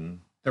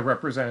can. The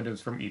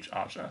representatives from each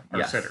Aja are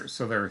Yes. sitters.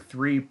 So there are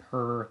three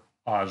per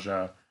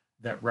Aja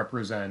that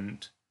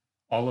represent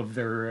all of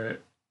their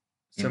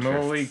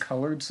similarly Interests.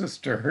 colored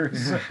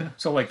sisters.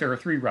 So, like, there are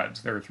three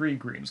reds, there are three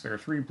greens, there are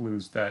three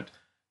blues that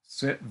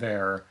sit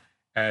there,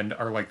 and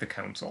are like the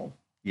council.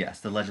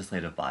 Yes, the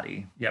legislative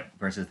body Yep.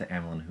 versus the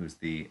Amelin, who's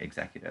the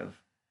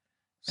executive.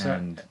 So,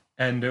 And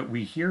and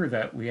we hear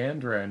that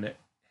Leandrin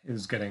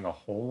is getting a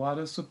whole lot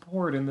of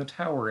support in the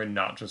tower, and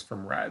not just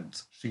from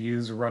Reds.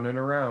 She's running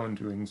around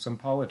doing some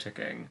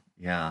politicking,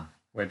 yeah,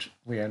 which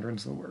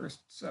Leandrin's the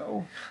worst.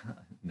 So,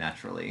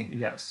 naturally.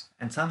 yes.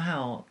 And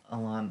somehow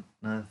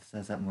Alana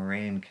says that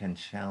Moraine can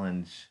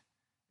challenge,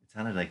 it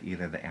sounded like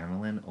either the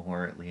Amerlin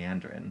or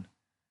Leandrin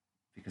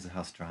because of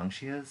how strong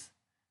she is.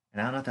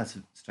 And I don't know if that's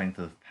strength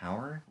of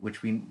power,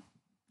 which We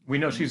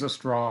know she's a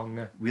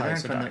strong we learned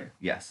Aes from Sedai.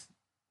 yes,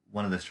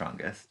 one of the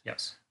strongest.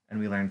 Yes. And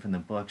we learned from the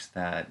books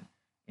that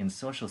in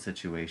social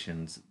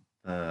situations,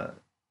 the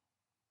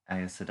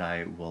Aes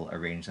Sedai will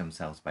arrange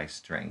themselves by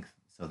strength.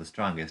 So the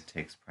strongest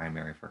takes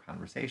primary for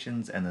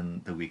conversations, and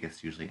then the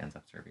weakest usually ends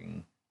up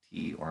serving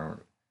tea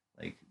or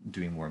like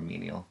doing more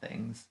menial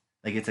things.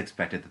 Like it's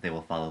expected that they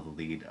will follow the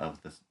lead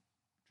of the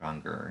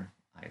stronger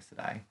Aes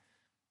Sedai,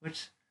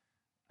 which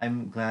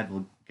I'm glad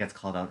gets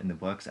called out in the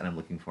books, and I'm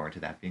looking forward to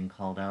that being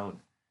called out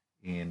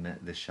in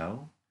the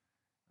show.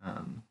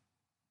 Um,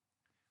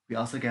 we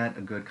also get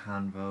a good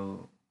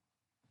convo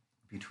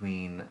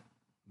between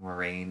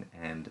Moraine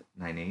and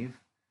Nynaeve,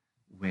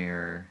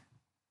 where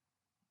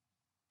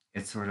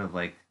it's sort of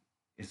like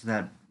it's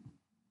that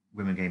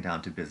women getting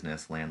down to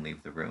business, land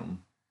leave the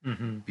room.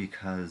 Mm-hmm.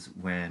 Because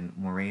when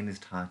Moraine is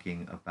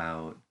talking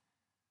about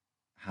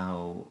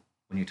how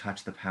when you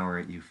touch the power,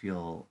 you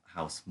feel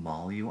how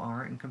small you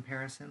are in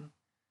comparison.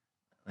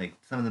 Like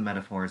some of the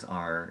metaphors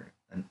are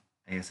an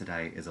Aes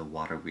Sedai is a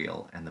water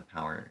wheel, and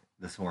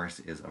the source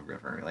is a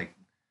river. Like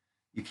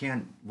you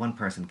can't, one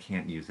person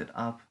can't use it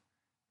up.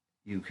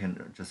 You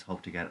can just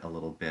hope to get a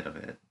little bit of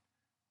it,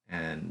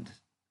 and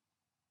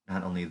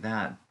not only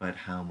that, but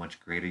how much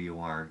greater you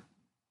are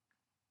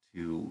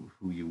to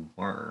who you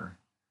were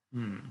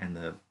and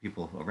the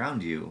people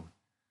around you,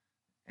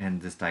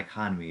 and this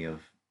dichotomy of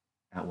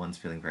at once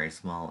feeling very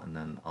small and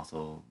then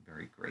also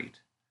very great.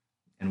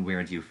 And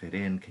where do you fit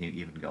in? Can you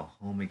even go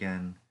home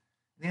again?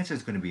 The answer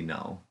is going to be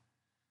no.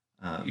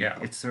 Yeah.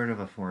 It's sort of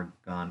a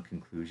foregone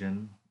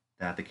conclusion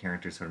that the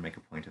characters sort of make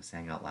a point of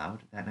saying out loud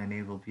that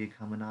Nynaeve will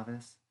become a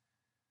novice.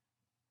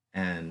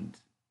 And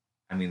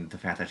I mean, the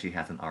fact that she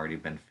hasn't already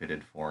been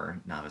fitted for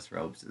novice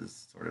robes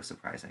is sort of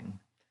surprising.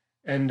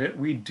 And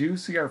we do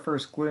see our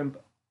first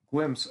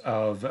glimpse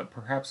of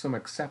perhaps some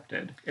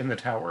accepted in the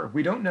tower.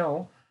 We don't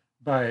know,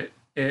 but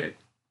it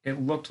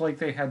looked like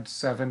they had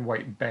 7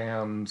 white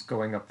bands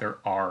going up their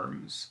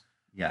arms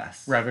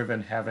Yes. rather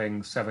than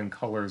having 7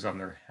 colors on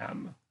their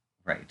hem.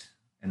 Right.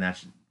 And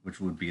that's which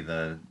would be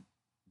the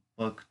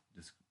book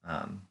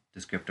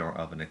descriptor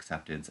of an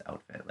accepted's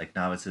outfit. Like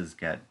novices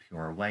get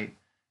pure white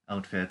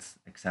outfits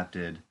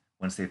accepted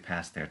once they've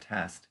passed their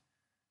test,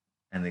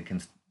 and they can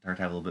start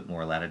to have a little bit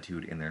more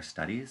latitude in their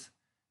studies,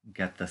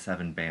 get the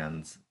 7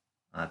 bands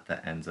at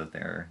the ends of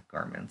their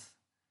garments.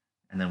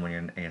 And then when you're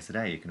in Aes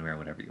Sedai, you can wear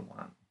whatever you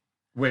want.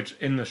 Which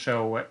in the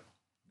show,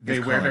 they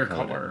It's wear their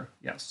color-coded. color.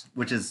 Yes.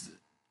 Which is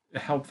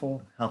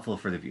Helpful. helpful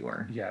for the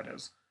viewer. Yeah, it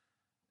is.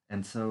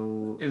 And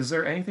so, Is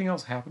there anything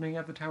else happening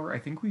at the tower? I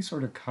think we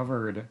sort of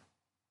covered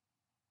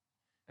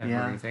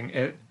yeah, everything.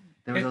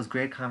 there were those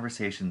great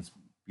conversations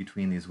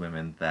between these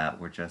women that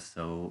were just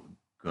so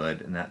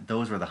good, and that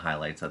those were the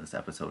highlights of this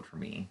episode for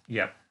me.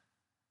 Yep.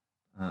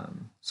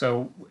 Um,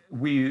 So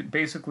we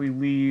basically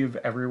leave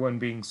everyone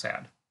being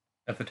sad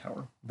at the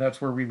tower.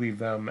 That's where we leave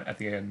them at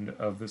the end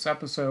of this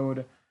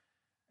episode,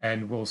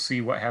 and we'll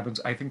see what happens.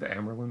 I think the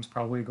Amerlin's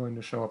probably going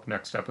to show up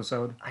next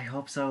episode. I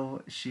hope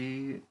so.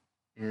 She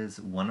is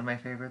one of my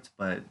favorites,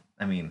 but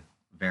I mean,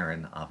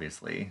 Varen,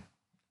 obviously.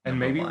 And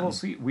number maybe one. we'll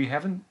see. We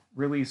haven't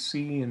really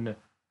seen,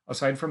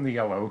 aside from the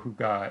yellow who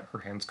got her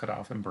hands cut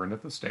off and burned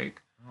at the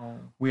stake, Oh,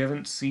 we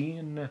haven't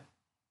seen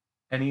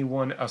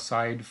anyone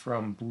aside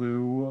from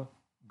blue,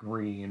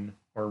 green,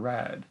 or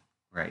red.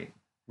 right.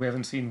 We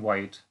haven't seen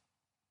white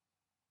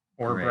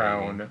or Gray,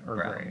 brown or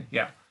brown. gray.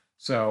 Yeah.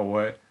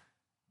 So,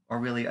 Or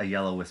really a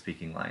yellow with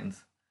speaking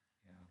lines.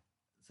 yeah.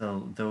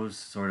 So those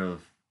sort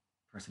of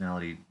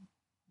personality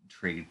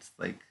traits,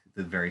 like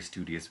the very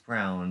studious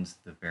browns,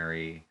 the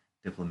very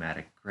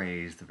diplomatic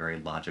grays, the very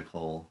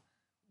logical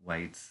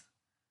whites.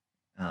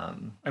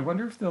 I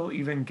wonder if they'll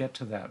even get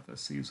to that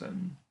this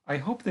season. I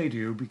hope they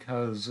do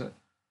because It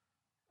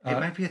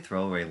might be a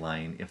throwaway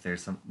line if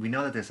there's some. We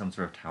know that there's some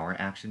sort of tower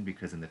action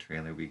because in the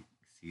trailer we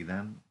see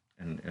them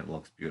and it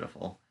looks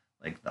beautiful.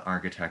 Like the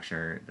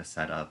architecture, the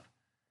setup,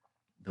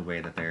 the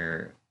way that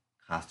their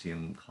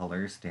costume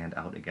colors stand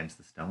out against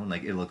the stone.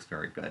 Like it looks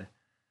very good.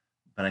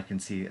 But I can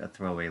see a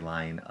throwaway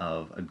line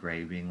of a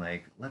gray being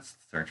like, let's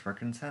search for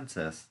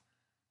consensus.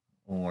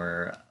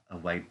 Or a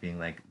white being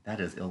like,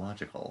 that is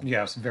illogical.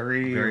 yes,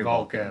 very, Very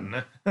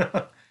Vulcan.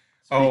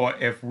 Oh,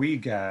 if we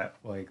get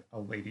like a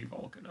Lady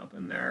Vulcan up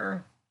in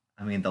there,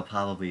 I mean, they'll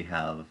probably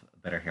have a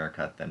better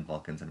haircut than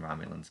Vulcans and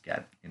Romulans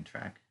get in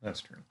Trek.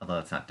 that's true. Although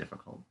it's not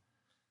difficult.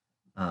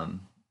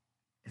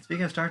 And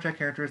speaking of Star Trek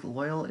characters,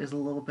 Loyal is a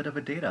little bit of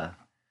a Data.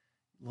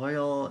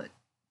 Loyal,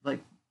 like,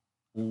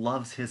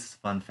 loves his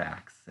fun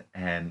facts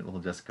and will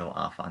just go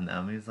off on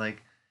them. He's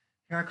like,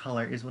 hair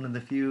color is one of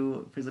the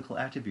few physical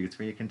attributes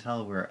where you can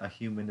tell where a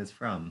human is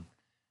from.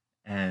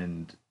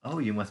 And oh,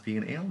 you must be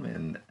an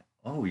ailment.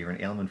 Oh, you're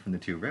an ailment from the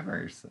Two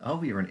Rivers.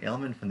 Oh, you're an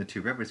ailment from the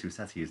Two Rivers who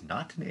says he is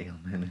not an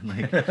ailment. And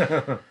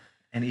like,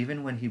 and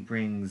even when he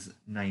brings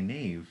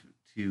Nynaeve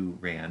to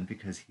Rand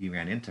because he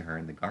ran into her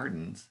in the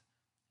gardens,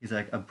 he's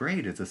like, a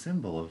braid is a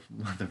symbol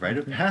of the rite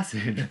of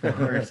passage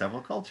for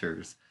several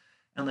cultures.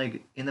 And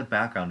like in the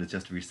background is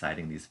just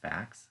reciting these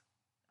facts.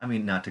 I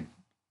mean, not to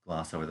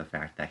gloss over the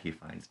fact that he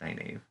finds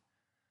Nynaeve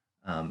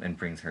and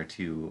brings her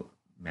to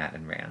Matt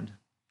and Rand.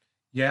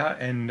 Yeah,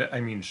 and I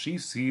mean, she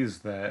sees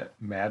that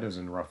Matt is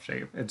in rough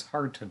shape. It's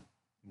hard to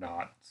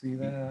not see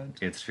that.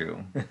 It's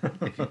true.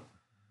 If you,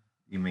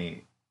 you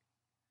may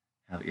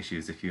have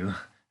issues if you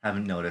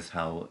haven't noticed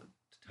how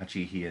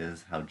touchy he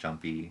is, how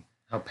jumpy,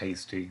 How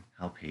pasty.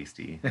 how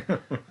pasty.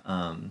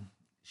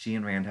 She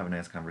and Rand have a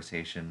nice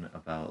conversation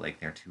about like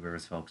their Two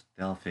Rivers folks.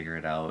 They'll figure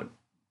it out.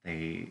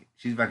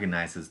 She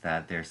recognizes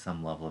that there's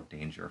some level of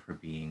danger for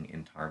being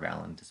in Tar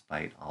Valon,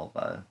 despite all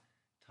the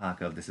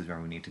talk of this is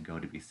where we need to go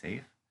to be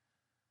safe.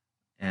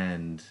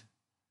 And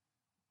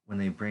when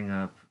they bring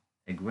up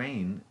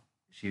Egwene,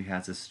 she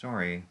has a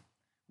story,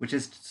 which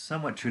is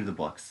somewhat true to the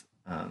books.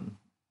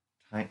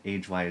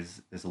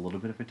 Age-wise, there's a little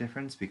bit of a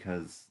difference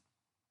because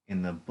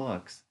in the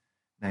books,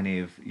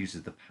 Nynaeve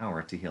uses the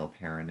power to heal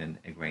Perrin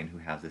and Egwene who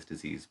have this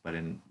disease, but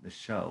in the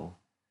show,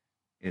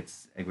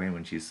 it's Egwene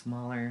when she's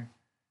smaller.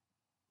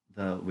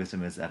 The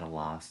wisdom is at a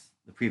loss.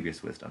 The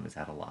previous wisdom is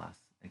at a loss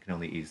and can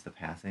only ease the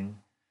passing.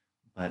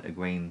 But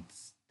Egwene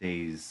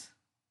stays.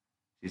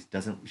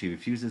 She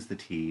refuses the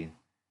tea.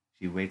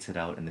 She waits it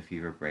out, and the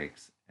fever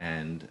breaks.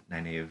 And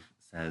Nynaeve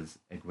says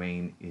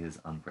Egwene is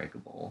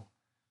unbreakable,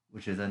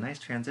 which is a nice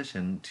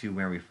transition to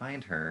where we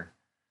find her,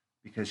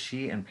 because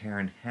she and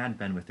Perrin had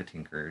been with the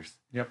Tinkers.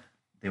 Yep.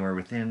 They were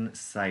within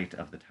sight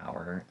of the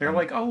tower. They're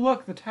like, oh,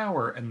 look, the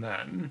tower. And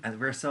then. And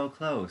we're so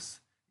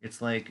close.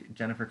 It's like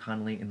Jennifer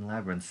Connelly in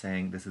Labyrinth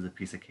saying, this is a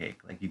piece of cake.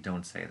 Like, you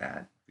don't say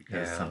that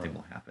because something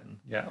will happen.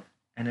 Yeah.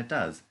 And it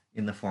does,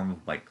 in the form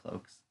of white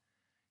cloaks.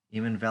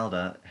 Eamon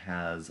Velda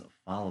has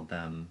followed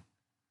them,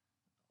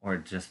 or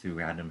just through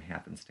random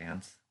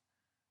happenstance,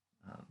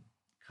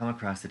 come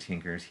across the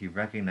Tinkers. He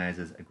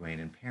recognizes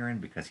Egwene and Perrin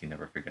because he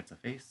never forgets a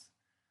face.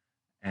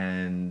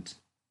 And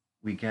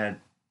we get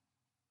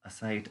a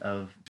sight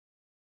of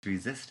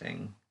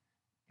resisting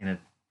in a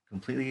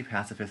completely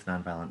pacifist,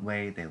 nonviolent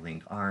way. They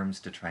link arms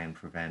to try and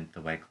prevent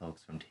the White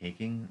Cloaks from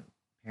taking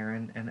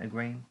Perrin and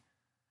Egwene.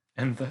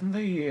 And then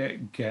they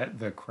get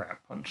the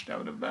crap punched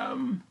out of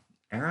them.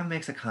 Aram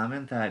makes a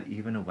comment that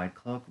even a White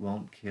Cloak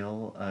won't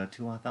kill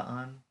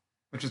Tuatha.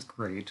 Which is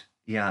great.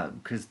 Yeah,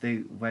 because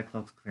White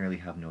Cloaks clearly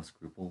have no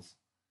scruples.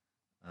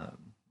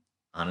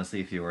 Honestly,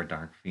 if you were a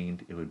Dark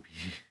Fiend, it would be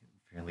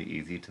fairly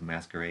easy to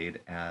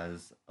masquerade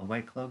as a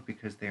White Cloak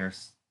because they are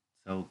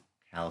so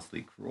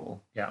callously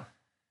cruel. Yeah.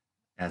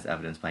 As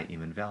evidenced by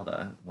Eamon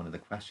Velda, one of the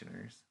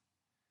questioners.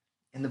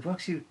 In the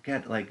books, you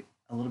get like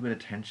a little bit of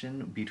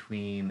tension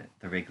between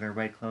the regular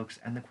White Cloaks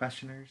and the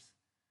questioners.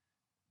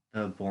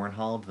 The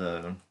Bornhald,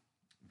 the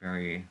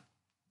very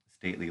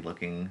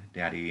stately-looking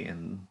daddy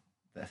in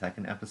the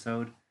second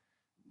episode,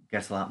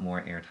 gets a lot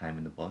more airtime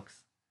in the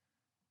books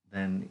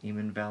than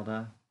Eamon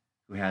Velda,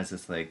 who has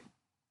this like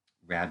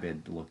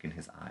rabid look in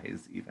his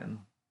eyes,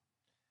 even.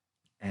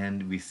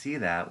 And we see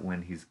that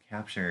when he's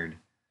captured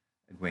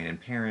Egwene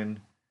and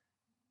Perrin.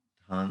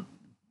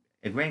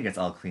 Egwene gets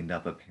all cleaned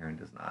up, but Perrin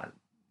does not.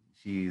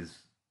 She's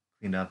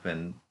cleaned up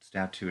and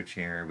strapped to a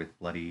chair with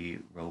bloody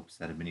ropes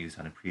that have been used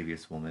on a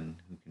previous woman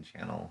who can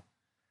channel.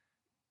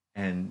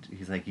 And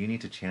he's like, you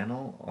need to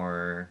channel,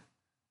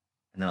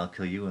 and then I'll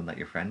kill you and let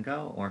your friend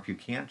go. Or if you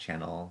can't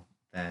channel,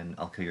 then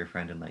I'll kill your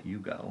friend and let you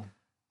go.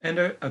 And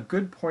a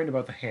good point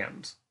about the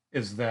hands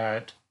is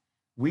that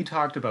we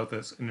talked about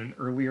this in an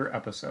earlier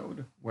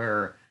episode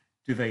where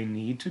do they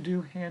need to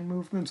do hand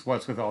movements?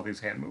 What's with all these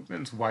hand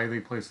movements? Why do they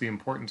place the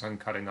importance on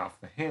cutting off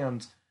the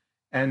hands?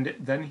 And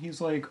then he's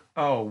like,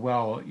 oh,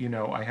 well,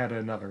 I had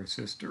another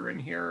sister in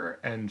here,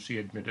 and she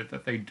admitted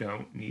that they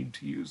don't need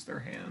to use their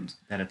hands.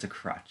 That it's a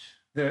crutch.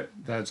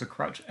 That's a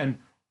crutch. And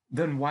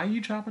then why are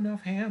you chopping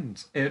off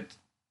hands? It's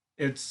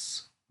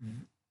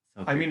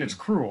So I mean, it's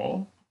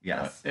cruel.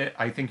 Yes.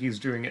 I think he's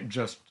doing it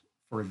just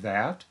for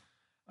that.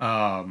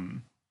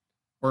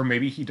 Or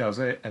maybe he does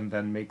it and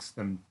then makes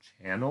them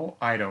channel.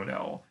 I don't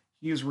know.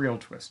 He's real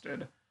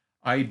twisted.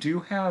 I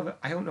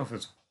don't know if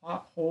it's a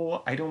plot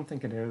hole. I don't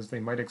think it is. They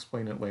might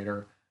explain it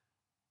later.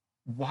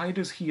 Why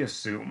does he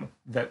assume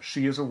that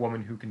she is a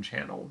woman who can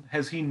channel?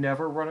 Has he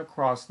never run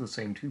across the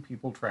same two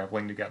people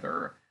traveling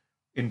together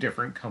in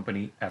different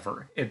company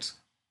ever? It's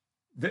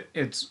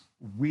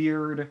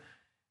weird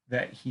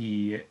that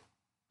he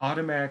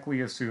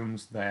automatically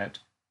assumes that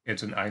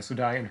it's an Aes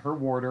Sedai and her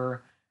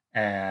warder,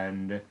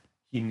 and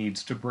he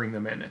needs to bring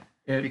them in.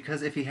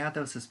 Because if he had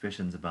those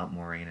suspicions about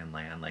Moraine and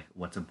Lan, like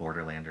what's a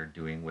Borderlander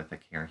doing with a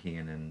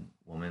Carhianan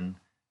woman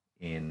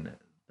in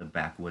the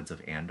backwoods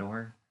of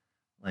Andor,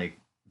 like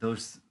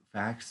those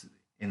facts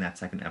in that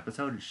second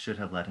episode should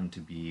have led him to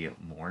be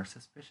more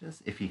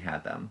suspicious if he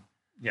had them.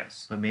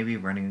 Yes. But maybe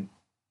running,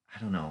 I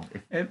don't know.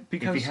 If he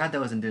Because had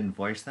those and didn't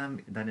voice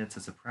them, then it's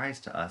a surprise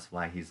to us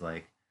why he's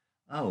like,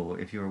 oh,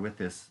 if you were with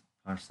this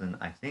person,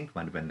 I think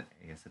might have been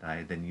Aes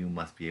Sedai, then you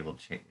must be able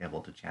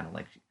to channel.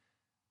 Like the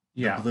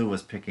yeah. blue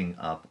was picking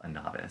up a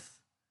novice,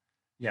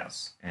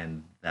 Yes.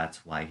 and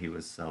that's why he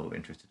was so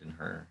interested in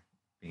her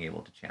being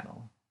able to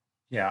channel.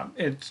 Yeah.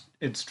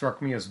 It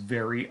struck me as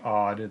very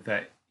odd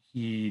that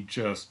he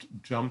just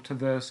jumped to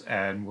this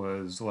and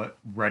was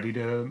ready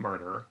to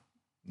murder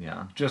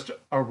Yeah, just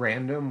a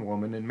random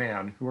woman and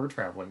man who are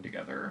traveling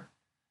together.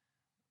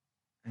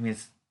 I mean,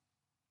 it's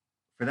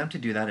for them to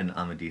do that in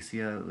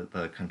Amadisia,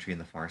 the country in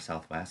the far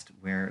southwest,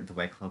 where the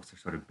White Cloaks are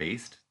sort of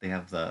based.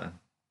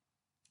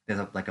 There's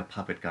like a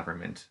puppet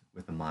government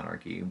with a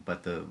monarchy,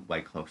 but the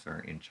White Cloaks are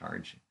in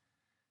charge.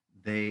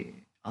 They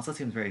also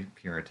seems very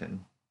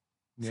Puritan.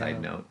 Side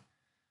Yeah.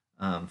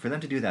 note, for them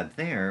to do that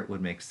there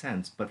would make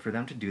sense, but for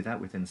them to do that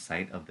within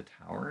sight of the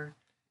tower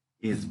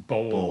Is is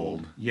bold.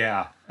 bold.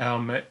 Yeah.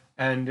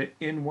 And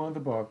in one of the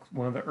books,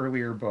 one of the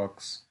earlier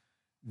books,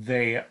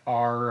 they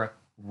are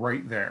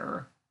right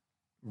there,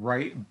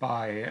 right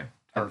by A-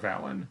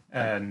 Tarvalin. like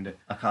And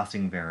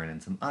accosting Varen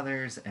and some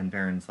others, and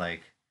Varen's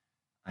like,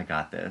 "I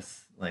got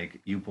this.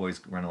 Like you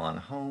boys run along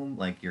home.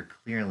 Like you're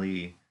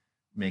clearly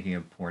making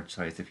a poor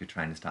choice if you're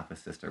trying to stop a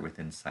sister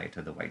within sight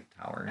of the White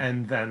Tower."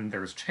 and then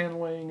there's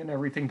channeling and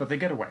everything, but they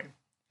get away.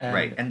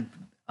 Right, And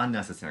and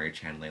unnecessary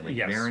channeling. Like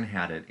yes. Varen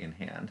had it in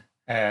hand.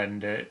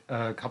 And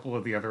a couple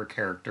of the other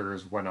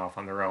characters went off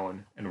on their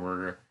own and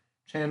were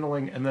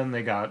channeling, and then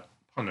they got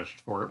punished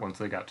for it once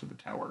they got to the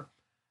tower.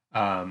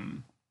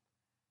 Um,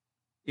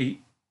 it,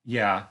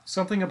 yeah,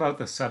 something about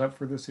the setup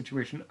for this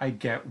situation. I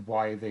get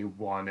why they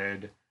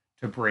wanted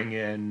to bring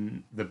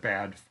in the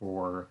bad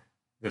for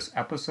this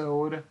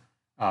episode.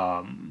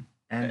 And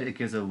Eh, it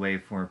gives a way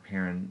for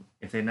Perrin,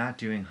 if they're not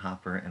doing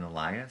Hopper and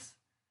Elias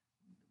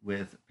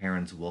with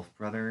Perrin's wolf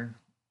brother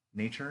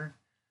nature,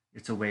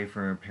 it's a way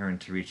for Perrin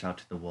to reach out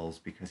to the wolves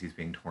because he's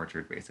being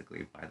tortured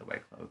basically by the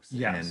White Cloaks. And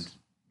yes,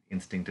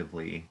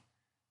 instinctively,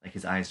 like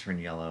his eyes turn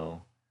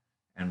yellow,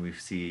 and we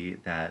see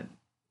that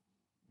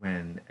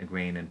when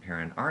Egwene and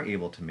Perrin are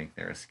able to make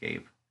their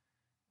escape,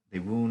 they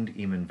wound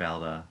Eamon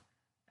Valda,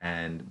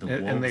 and the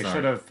and they wolves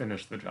should are. have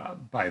finished the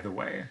job. By the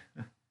way,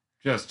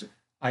 just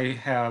I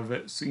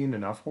have seen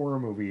enough horror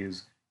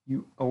movies.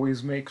 You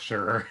always make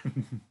sure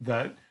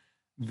that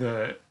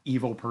the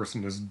evil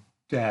person is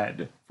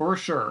dead for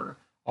sure.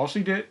 All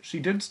she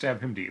did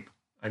stab him deep.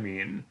 I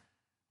mean,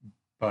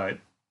 but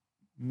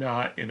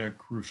not in a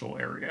crucial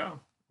area.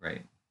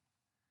 Right.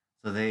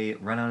 So they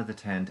run out of the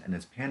tent, and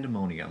it's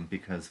pandemonium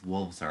because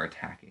wolves are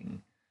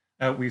attacking.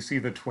 We see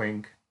the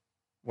twink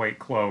white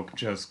cloak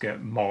just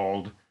get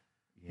mauled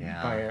by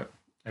Yeah,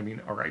 a, I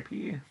mean,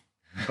 R.I.P.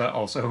 But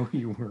also,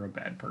 you were a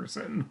bad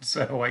person,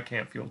 so I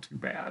can't feel too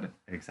bad.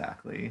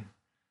 exactly.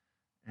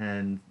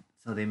 And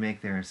so they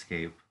make their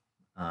escape.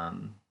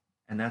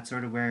 And that's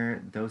sort of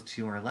where those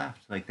two are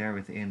left. Like they're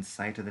within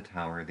sight of the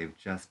tower. They've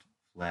just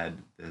fled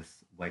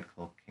this White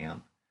Cloak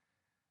camp.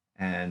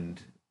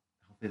 And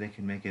hopefully they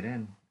can make it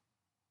in.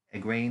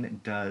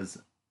 Egwene does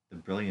the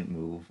brilliant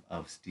move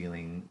of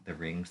stealing the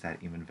rings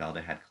that Eamon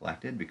Valda had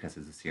collected because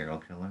he's a serial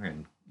killer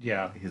and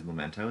Yeah, his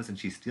mementos, and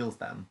she steals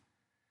them.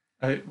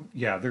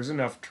 yeah. There's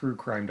enough true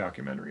crime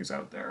documentaries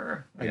out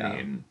there. I Yeah.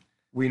 mean,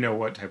 we know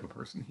what type of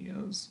person he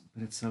is.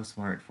 But it's so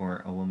smart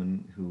for a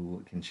woman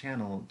who can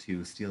channel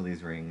to steal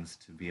these rings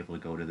to be able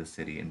to go to the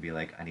city and be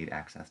like, I need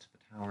access to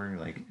the tower.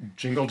 Like,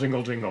 Jingle,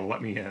 jingle, jingle.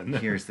 Let me in.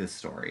 here's this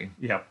story.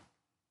 Yep.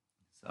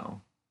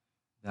 So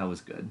that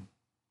was good.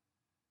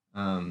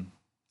 Um,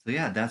 so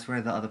yeah, that's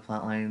where the other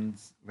plot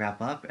lines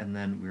wrap up, and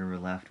then we were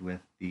left with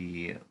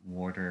the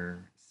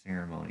warder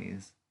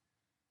ceremonies.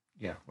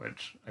 Yeah.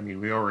 Which I mean,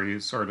 we already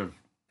sort of.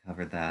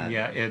 Covered that.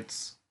 Yeah,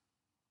 it's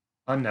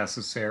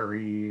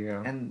unnecessary.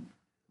 And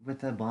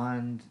with the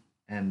Bond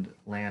and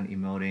Lan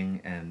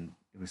emoting, and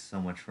it was so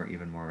much for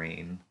even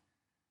Moraine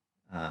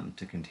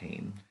to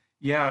contain.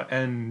 Yeah,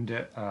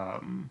 and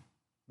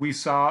we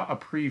saw a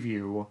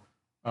preview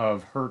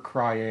of her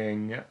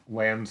crying,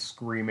 Lan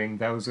screaming.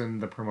 That was in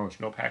the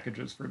promotional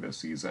packages for this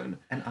season.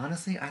 And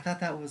honestly, I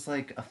thought that was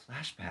like a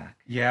flashback.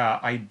 Yeah,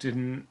 I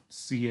didn't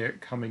see it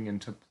coming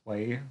into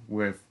play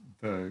with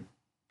the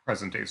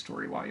present day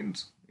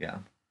storylines. Yeah.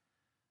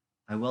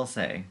 I will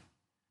say,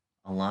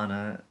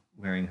 Alana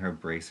wearing her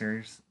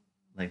bracers,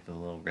 like the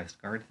little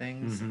wrist guard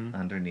things, Hmm.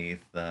 underneath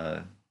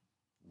the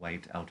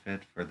white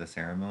outfit for the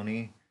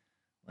ceremony,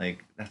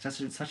 like that's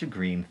just such a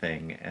green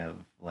thing of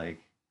like,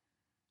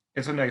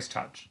 It's a nice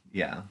touch.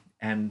 yeah.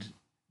 And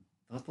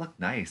those look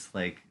nice.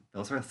 Like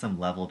those are some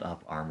leveled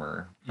up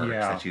armor perks Yeah.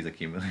 that she's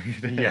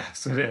accumulated.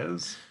 Yes, it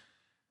is.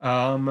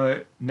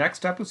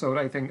 Next episode,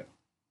 I think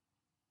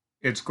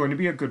it's going to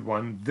be a good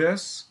one.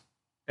 This,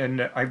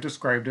 and I've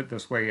described it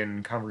this way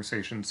in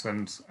conversation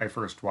since I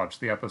first watched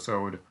the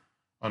episode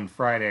on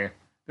Friday.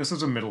 This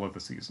is a middle of the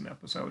season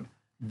episode.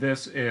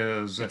 This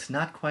is, It's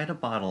not quite a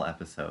bottle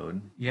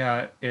episode.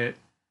 yeah,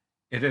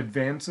 It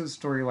advances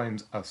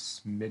storylines a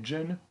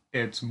smidgen.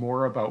 It's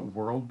more about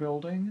world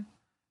building.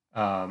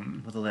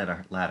 Um, Well, the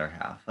latter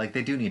half, like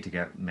they do need to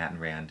get Matt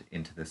and Rand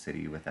into the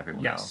city with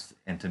everyone yes. else,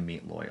 and to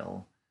meet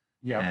Loyal,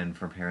 Yep. and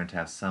for Perrin to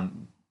have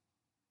some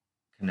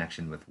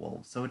connection with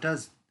wolves. So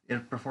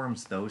it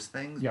performs those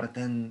things, Yep. but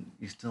then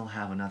you still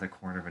have another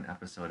quarter of an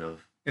episode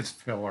of It's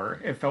filler.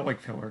 It felt like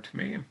filler to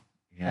me.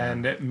 yeah,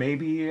 And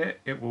maybe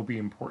it will be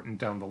important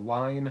down the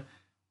line.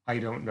 I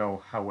don't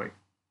know how it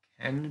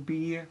can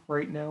be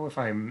right now, if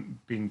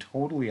I'm being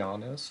totally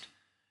honest.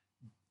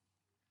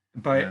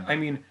 But yeah, I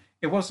mean,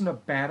 it wasn't a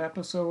bad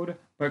episode,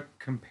 but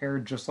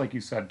compared, just like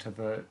you said, to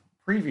the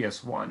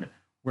previous one,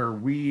 where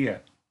we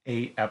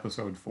ate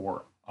episode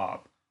 4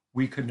 up,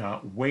 we could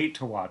not wait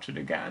to watch it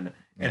again.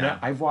 And yeah.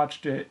 I've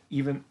watched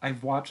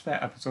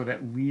that episode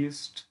at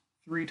least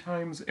 3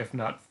 times, if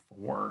not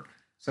four,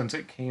 since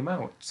it came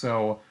out.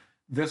 So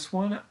this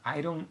one,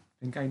 I don't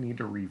think I need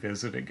to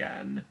revisit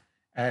again.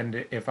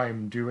 And if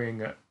I'm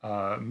doing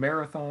a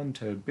marathon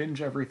to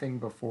binge everything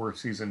before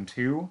season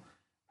 2,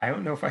 I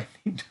don't know if I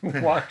need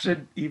to watch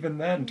it even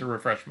then to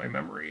refresh my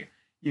memory.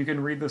 You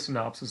can read the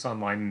synopsis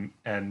online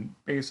and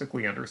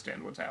basically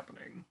understand what's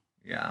happening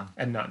Yeah.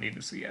 and not need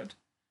to see it.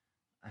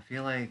 I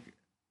feel like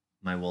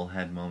my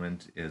woolhead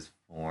moment is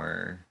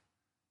for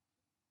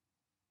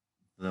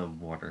the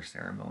water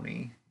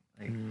ceremony.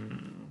 Like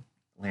Mm,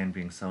 Land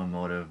being so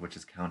emotive, which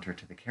is counter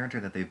to the character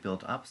that they've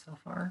built up so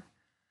far.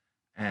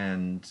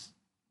 And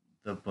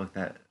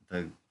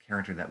the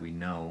character that we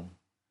know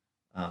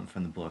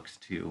from the books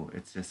too,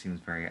 it just seems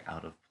very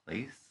out of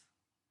place.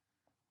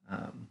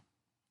 Um,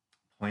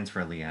 Points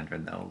for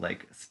Leandrin though,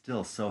 like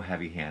still so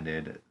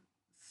heavy-handed,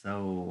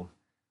 so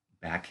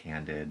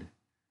backhanded.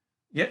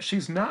 yet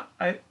she's not.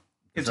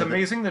 It's So that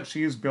amazing that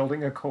she is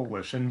building a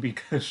coalition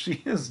because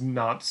she is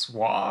not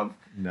suave.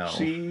 no,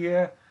 She,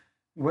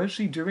 what is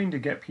she doing to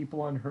get people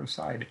on her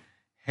side?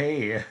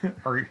 Hey,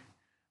 are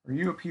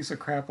you a piece of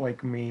crap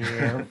like me?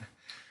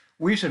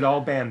 We should all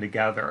band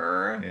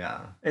together. yeah,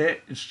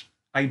 It,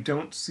 I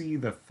don't see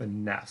the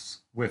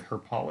finesse with her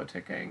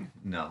politicking.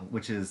 no,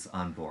 which is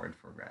on brand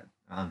for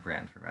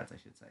Reds, I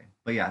should say.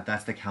 But yeah,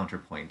 that's the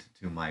counterpoint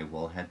to my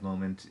woolhead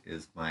moment.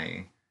 Is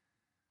my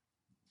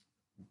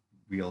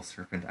real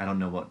serpent. I don't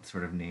know what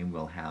sort of name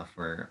we'll have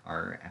for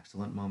our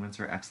excellent moments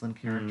or excellent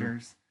Mm.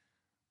 characters,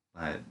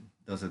 but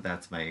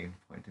that's my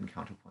point and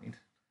counterpoint.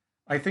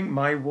 I think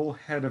my wool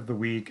head of the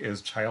week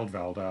is Child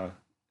Velda,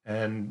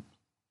 and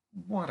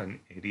what an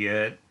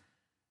idiot.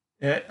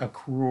 A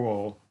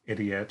cruel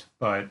idiot,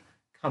 but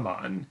come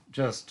on.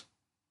 Just,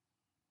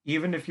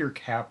 even if you're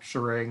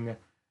capturing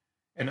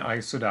an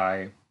Aes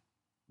Sedai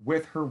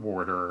with her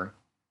warder,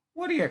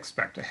 what do you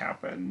expect to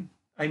happen?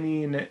 I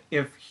mean,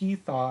 if he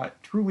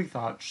truly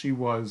thought she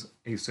was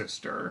a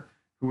sister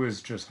who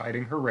was just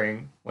hiding her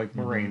ring, like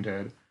Moraine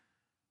Mm-hmm. did,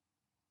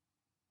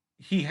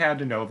 he had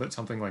to know that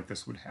something like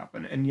this would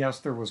happen. And yes,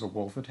 there was a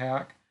wolf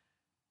attack,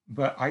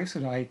 but Aes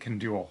Sedai can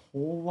do a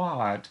whole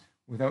lot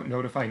without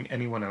notifying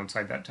anyone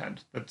outside that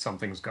tent that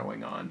something's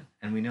going on.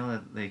 And we know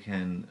that they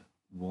can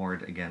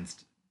ward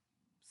against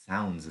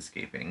sounds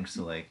escaping,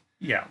 so like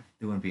Yeah,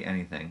 there wouldn't be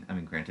anything. I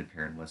mean, granted,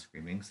 Perrin was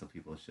screaming, so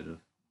people should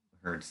have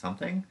heard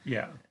something.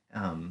 yeah,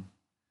 Um,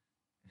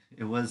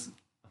 it was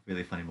a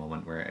really funny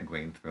moment where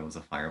Egwene throws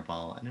a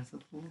fireball, and it's a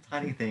little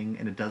tiny thing,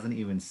 and it doesn't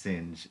even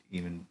singe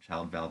even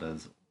Child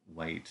Velda's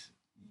white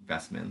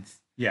vestments.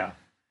 yeah.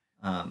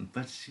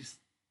 But she's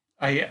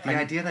the I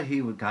idea that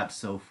he got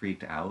so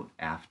freaked out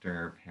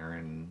after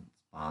Perrin's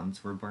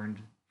bonds were burned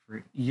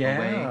away,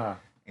 yeah.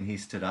 and he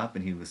stood up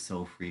and he was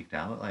so freaked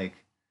out. Like,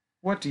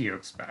 What do you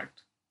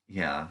expect?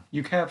 yeah.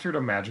 You captured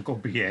a magical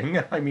being.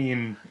 I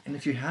mean, And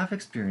if you have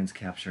experience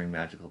capturing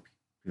magical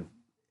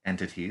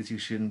entities, you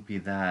shouldn't be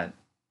that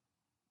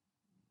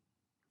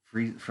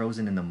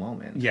frozen in the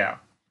moment. yeah.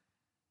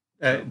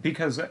 So,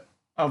 Because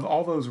of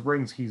all those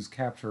rings he's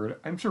captured,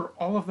 I'm sure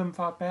all of them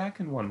fought back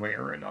in one way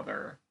or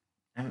another.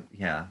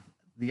 yeah,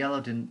 the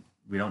yellow didn't.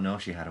 We don't know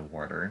if she had a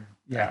warder.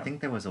 I Yeah.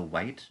 think there was a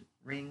white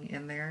ring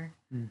in there.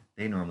 Mm.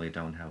 They normally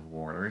don't have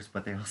warders,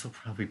 but they also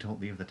probably don't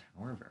leave the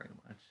tower very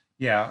much.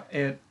 Yeah,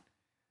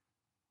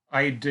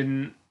 I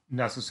didn't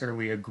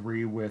necessarily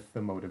agree with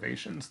the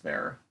motivations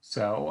there.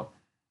 So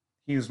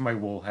he's my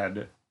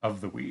woolhead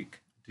of the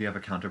week. Do you have a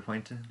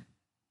counterpoint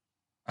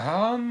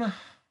Um,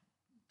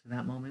 to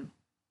that moment?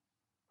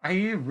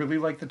 I really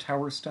like the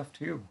tower stuff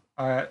too.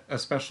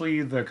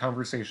 Especially the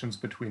conversations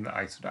between the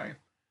Aes Sedai.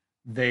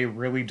 They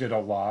really did a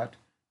lot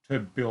to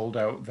build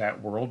out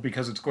that world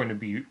because it's going to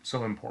be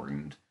so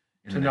important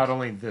In to the not next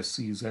only this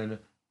season,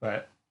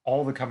 but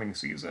all the coming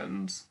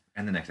seasons.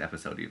 and the next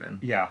episode, even.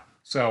 Yeah.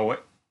 So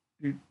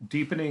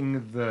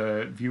deepening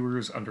the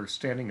viewer's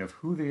understanding of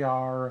who they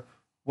are,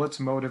 what's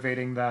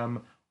motivating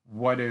them,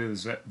 what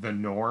is the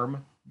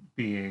norm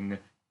being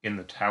in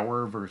the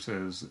tower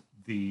versus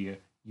the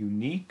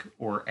unique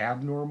or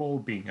abnormal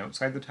being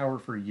outside the tower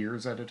for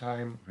years at a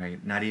time.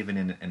 Right. Not even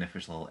in an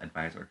official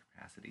advisor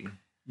capacity.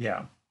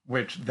 Yeah,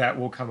 which that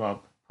will come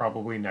up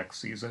probably next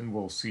season.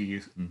 We'll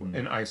see Mm-hmm.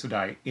 an Aes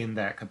Sedai in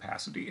that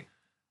capacity.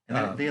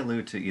 And they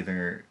allude to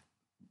either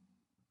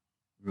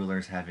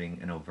rulers having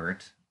an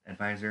overt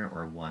advisor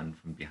or one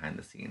from behind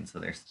the scenes. So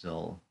they're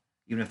still,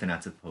 even if they're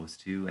not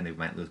supposed to, and they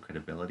might lose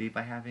credibility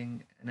by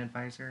having an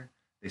advisor,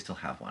 they still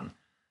have one.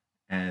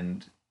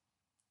 And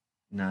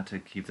not to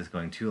keep this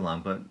going too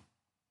long, but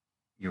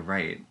you're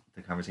right.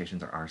 The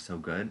conversations are so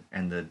good,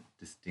 and the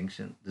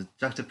distinction, the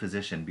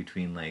juxtaposition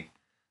between like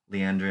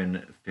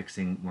Leandrin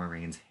fixing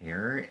Moraine's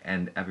hair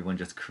and everyone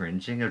just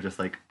cringing of just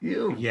like,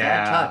 ew,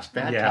 bad touch,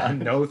 bad touch.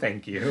 No,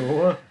 thank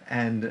you.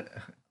 And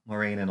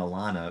Moraine and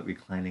Alana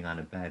reclining on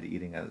a bed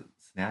eating a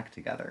snack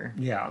together.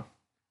 Yeah.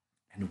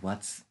 And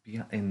what's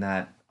in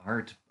that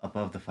art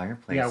above the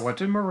fireplace? Yeah, what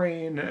did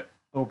Moraine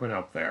open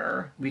up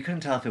there? We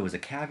couldn't tell if it was a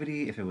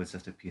cavity, if it was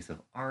just a piece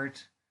of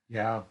art.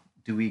 Yeah.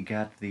 Do we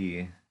get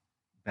the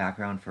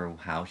background for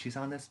how she's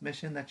on this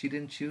mission that she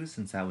didn't choose,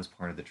 since that was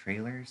part of the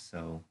trailer?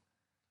 So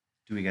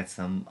do we get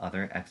some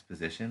other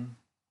exposition?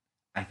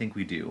 I think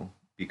we do,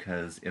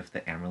 because if the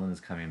Amerlin is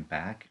coming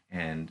back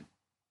and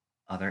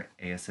other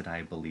Aes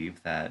Sedai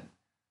believe that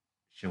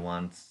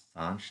Siobhan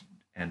Sanche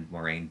and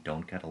Moraine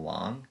don't get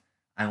along,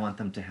 I want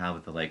them to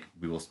have the like,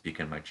 we will speak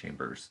in my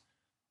chambers.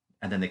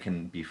 And then they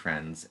can be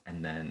friends,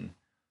 and then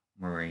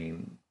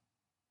Moraine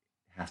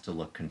has to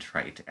look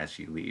contrite as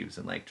she leaves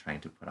and like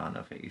trying to put on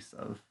a face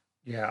of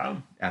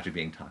after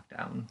being talked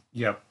down.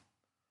 Yep.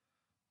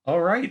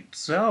 All right,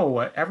 so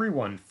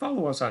everyone,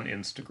 follow us on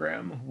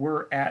Instagram.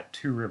 We're at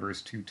Two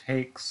Rivers Two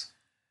Takes.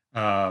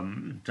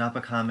 Drop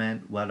a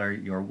comment. What are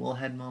your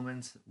woolhead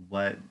moments?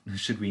 What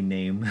should we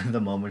name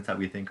the moments that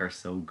we think are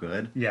so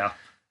good? Yeah,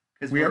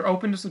 we are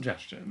open to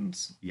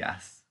suggestions.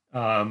 Yes.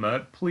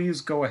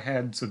 Please go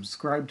ahead,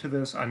 subscribe to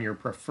this on your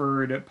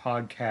preferred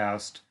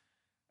podcast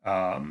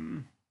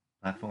platform.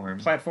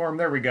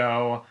 There we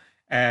go.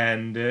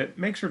 And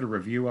make sure to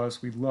review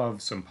us. We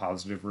love some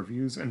positive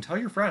reviews, and tell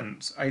your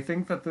friends. I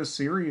think that this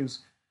series,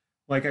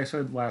 like I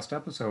said last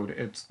episode,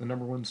 it's the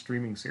 #1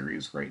 streaming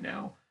series right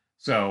now.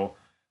 So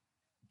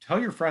tell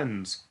your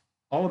friends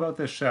all about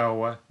this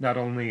show, not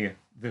only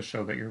this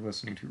show that you're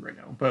listening to right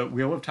now, but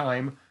Wheel of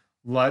Time.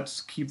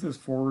 Let's keep this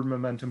forward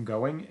momentum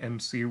going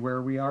and see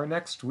where we are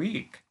next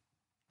week.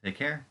 Take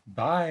care.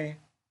 Bye.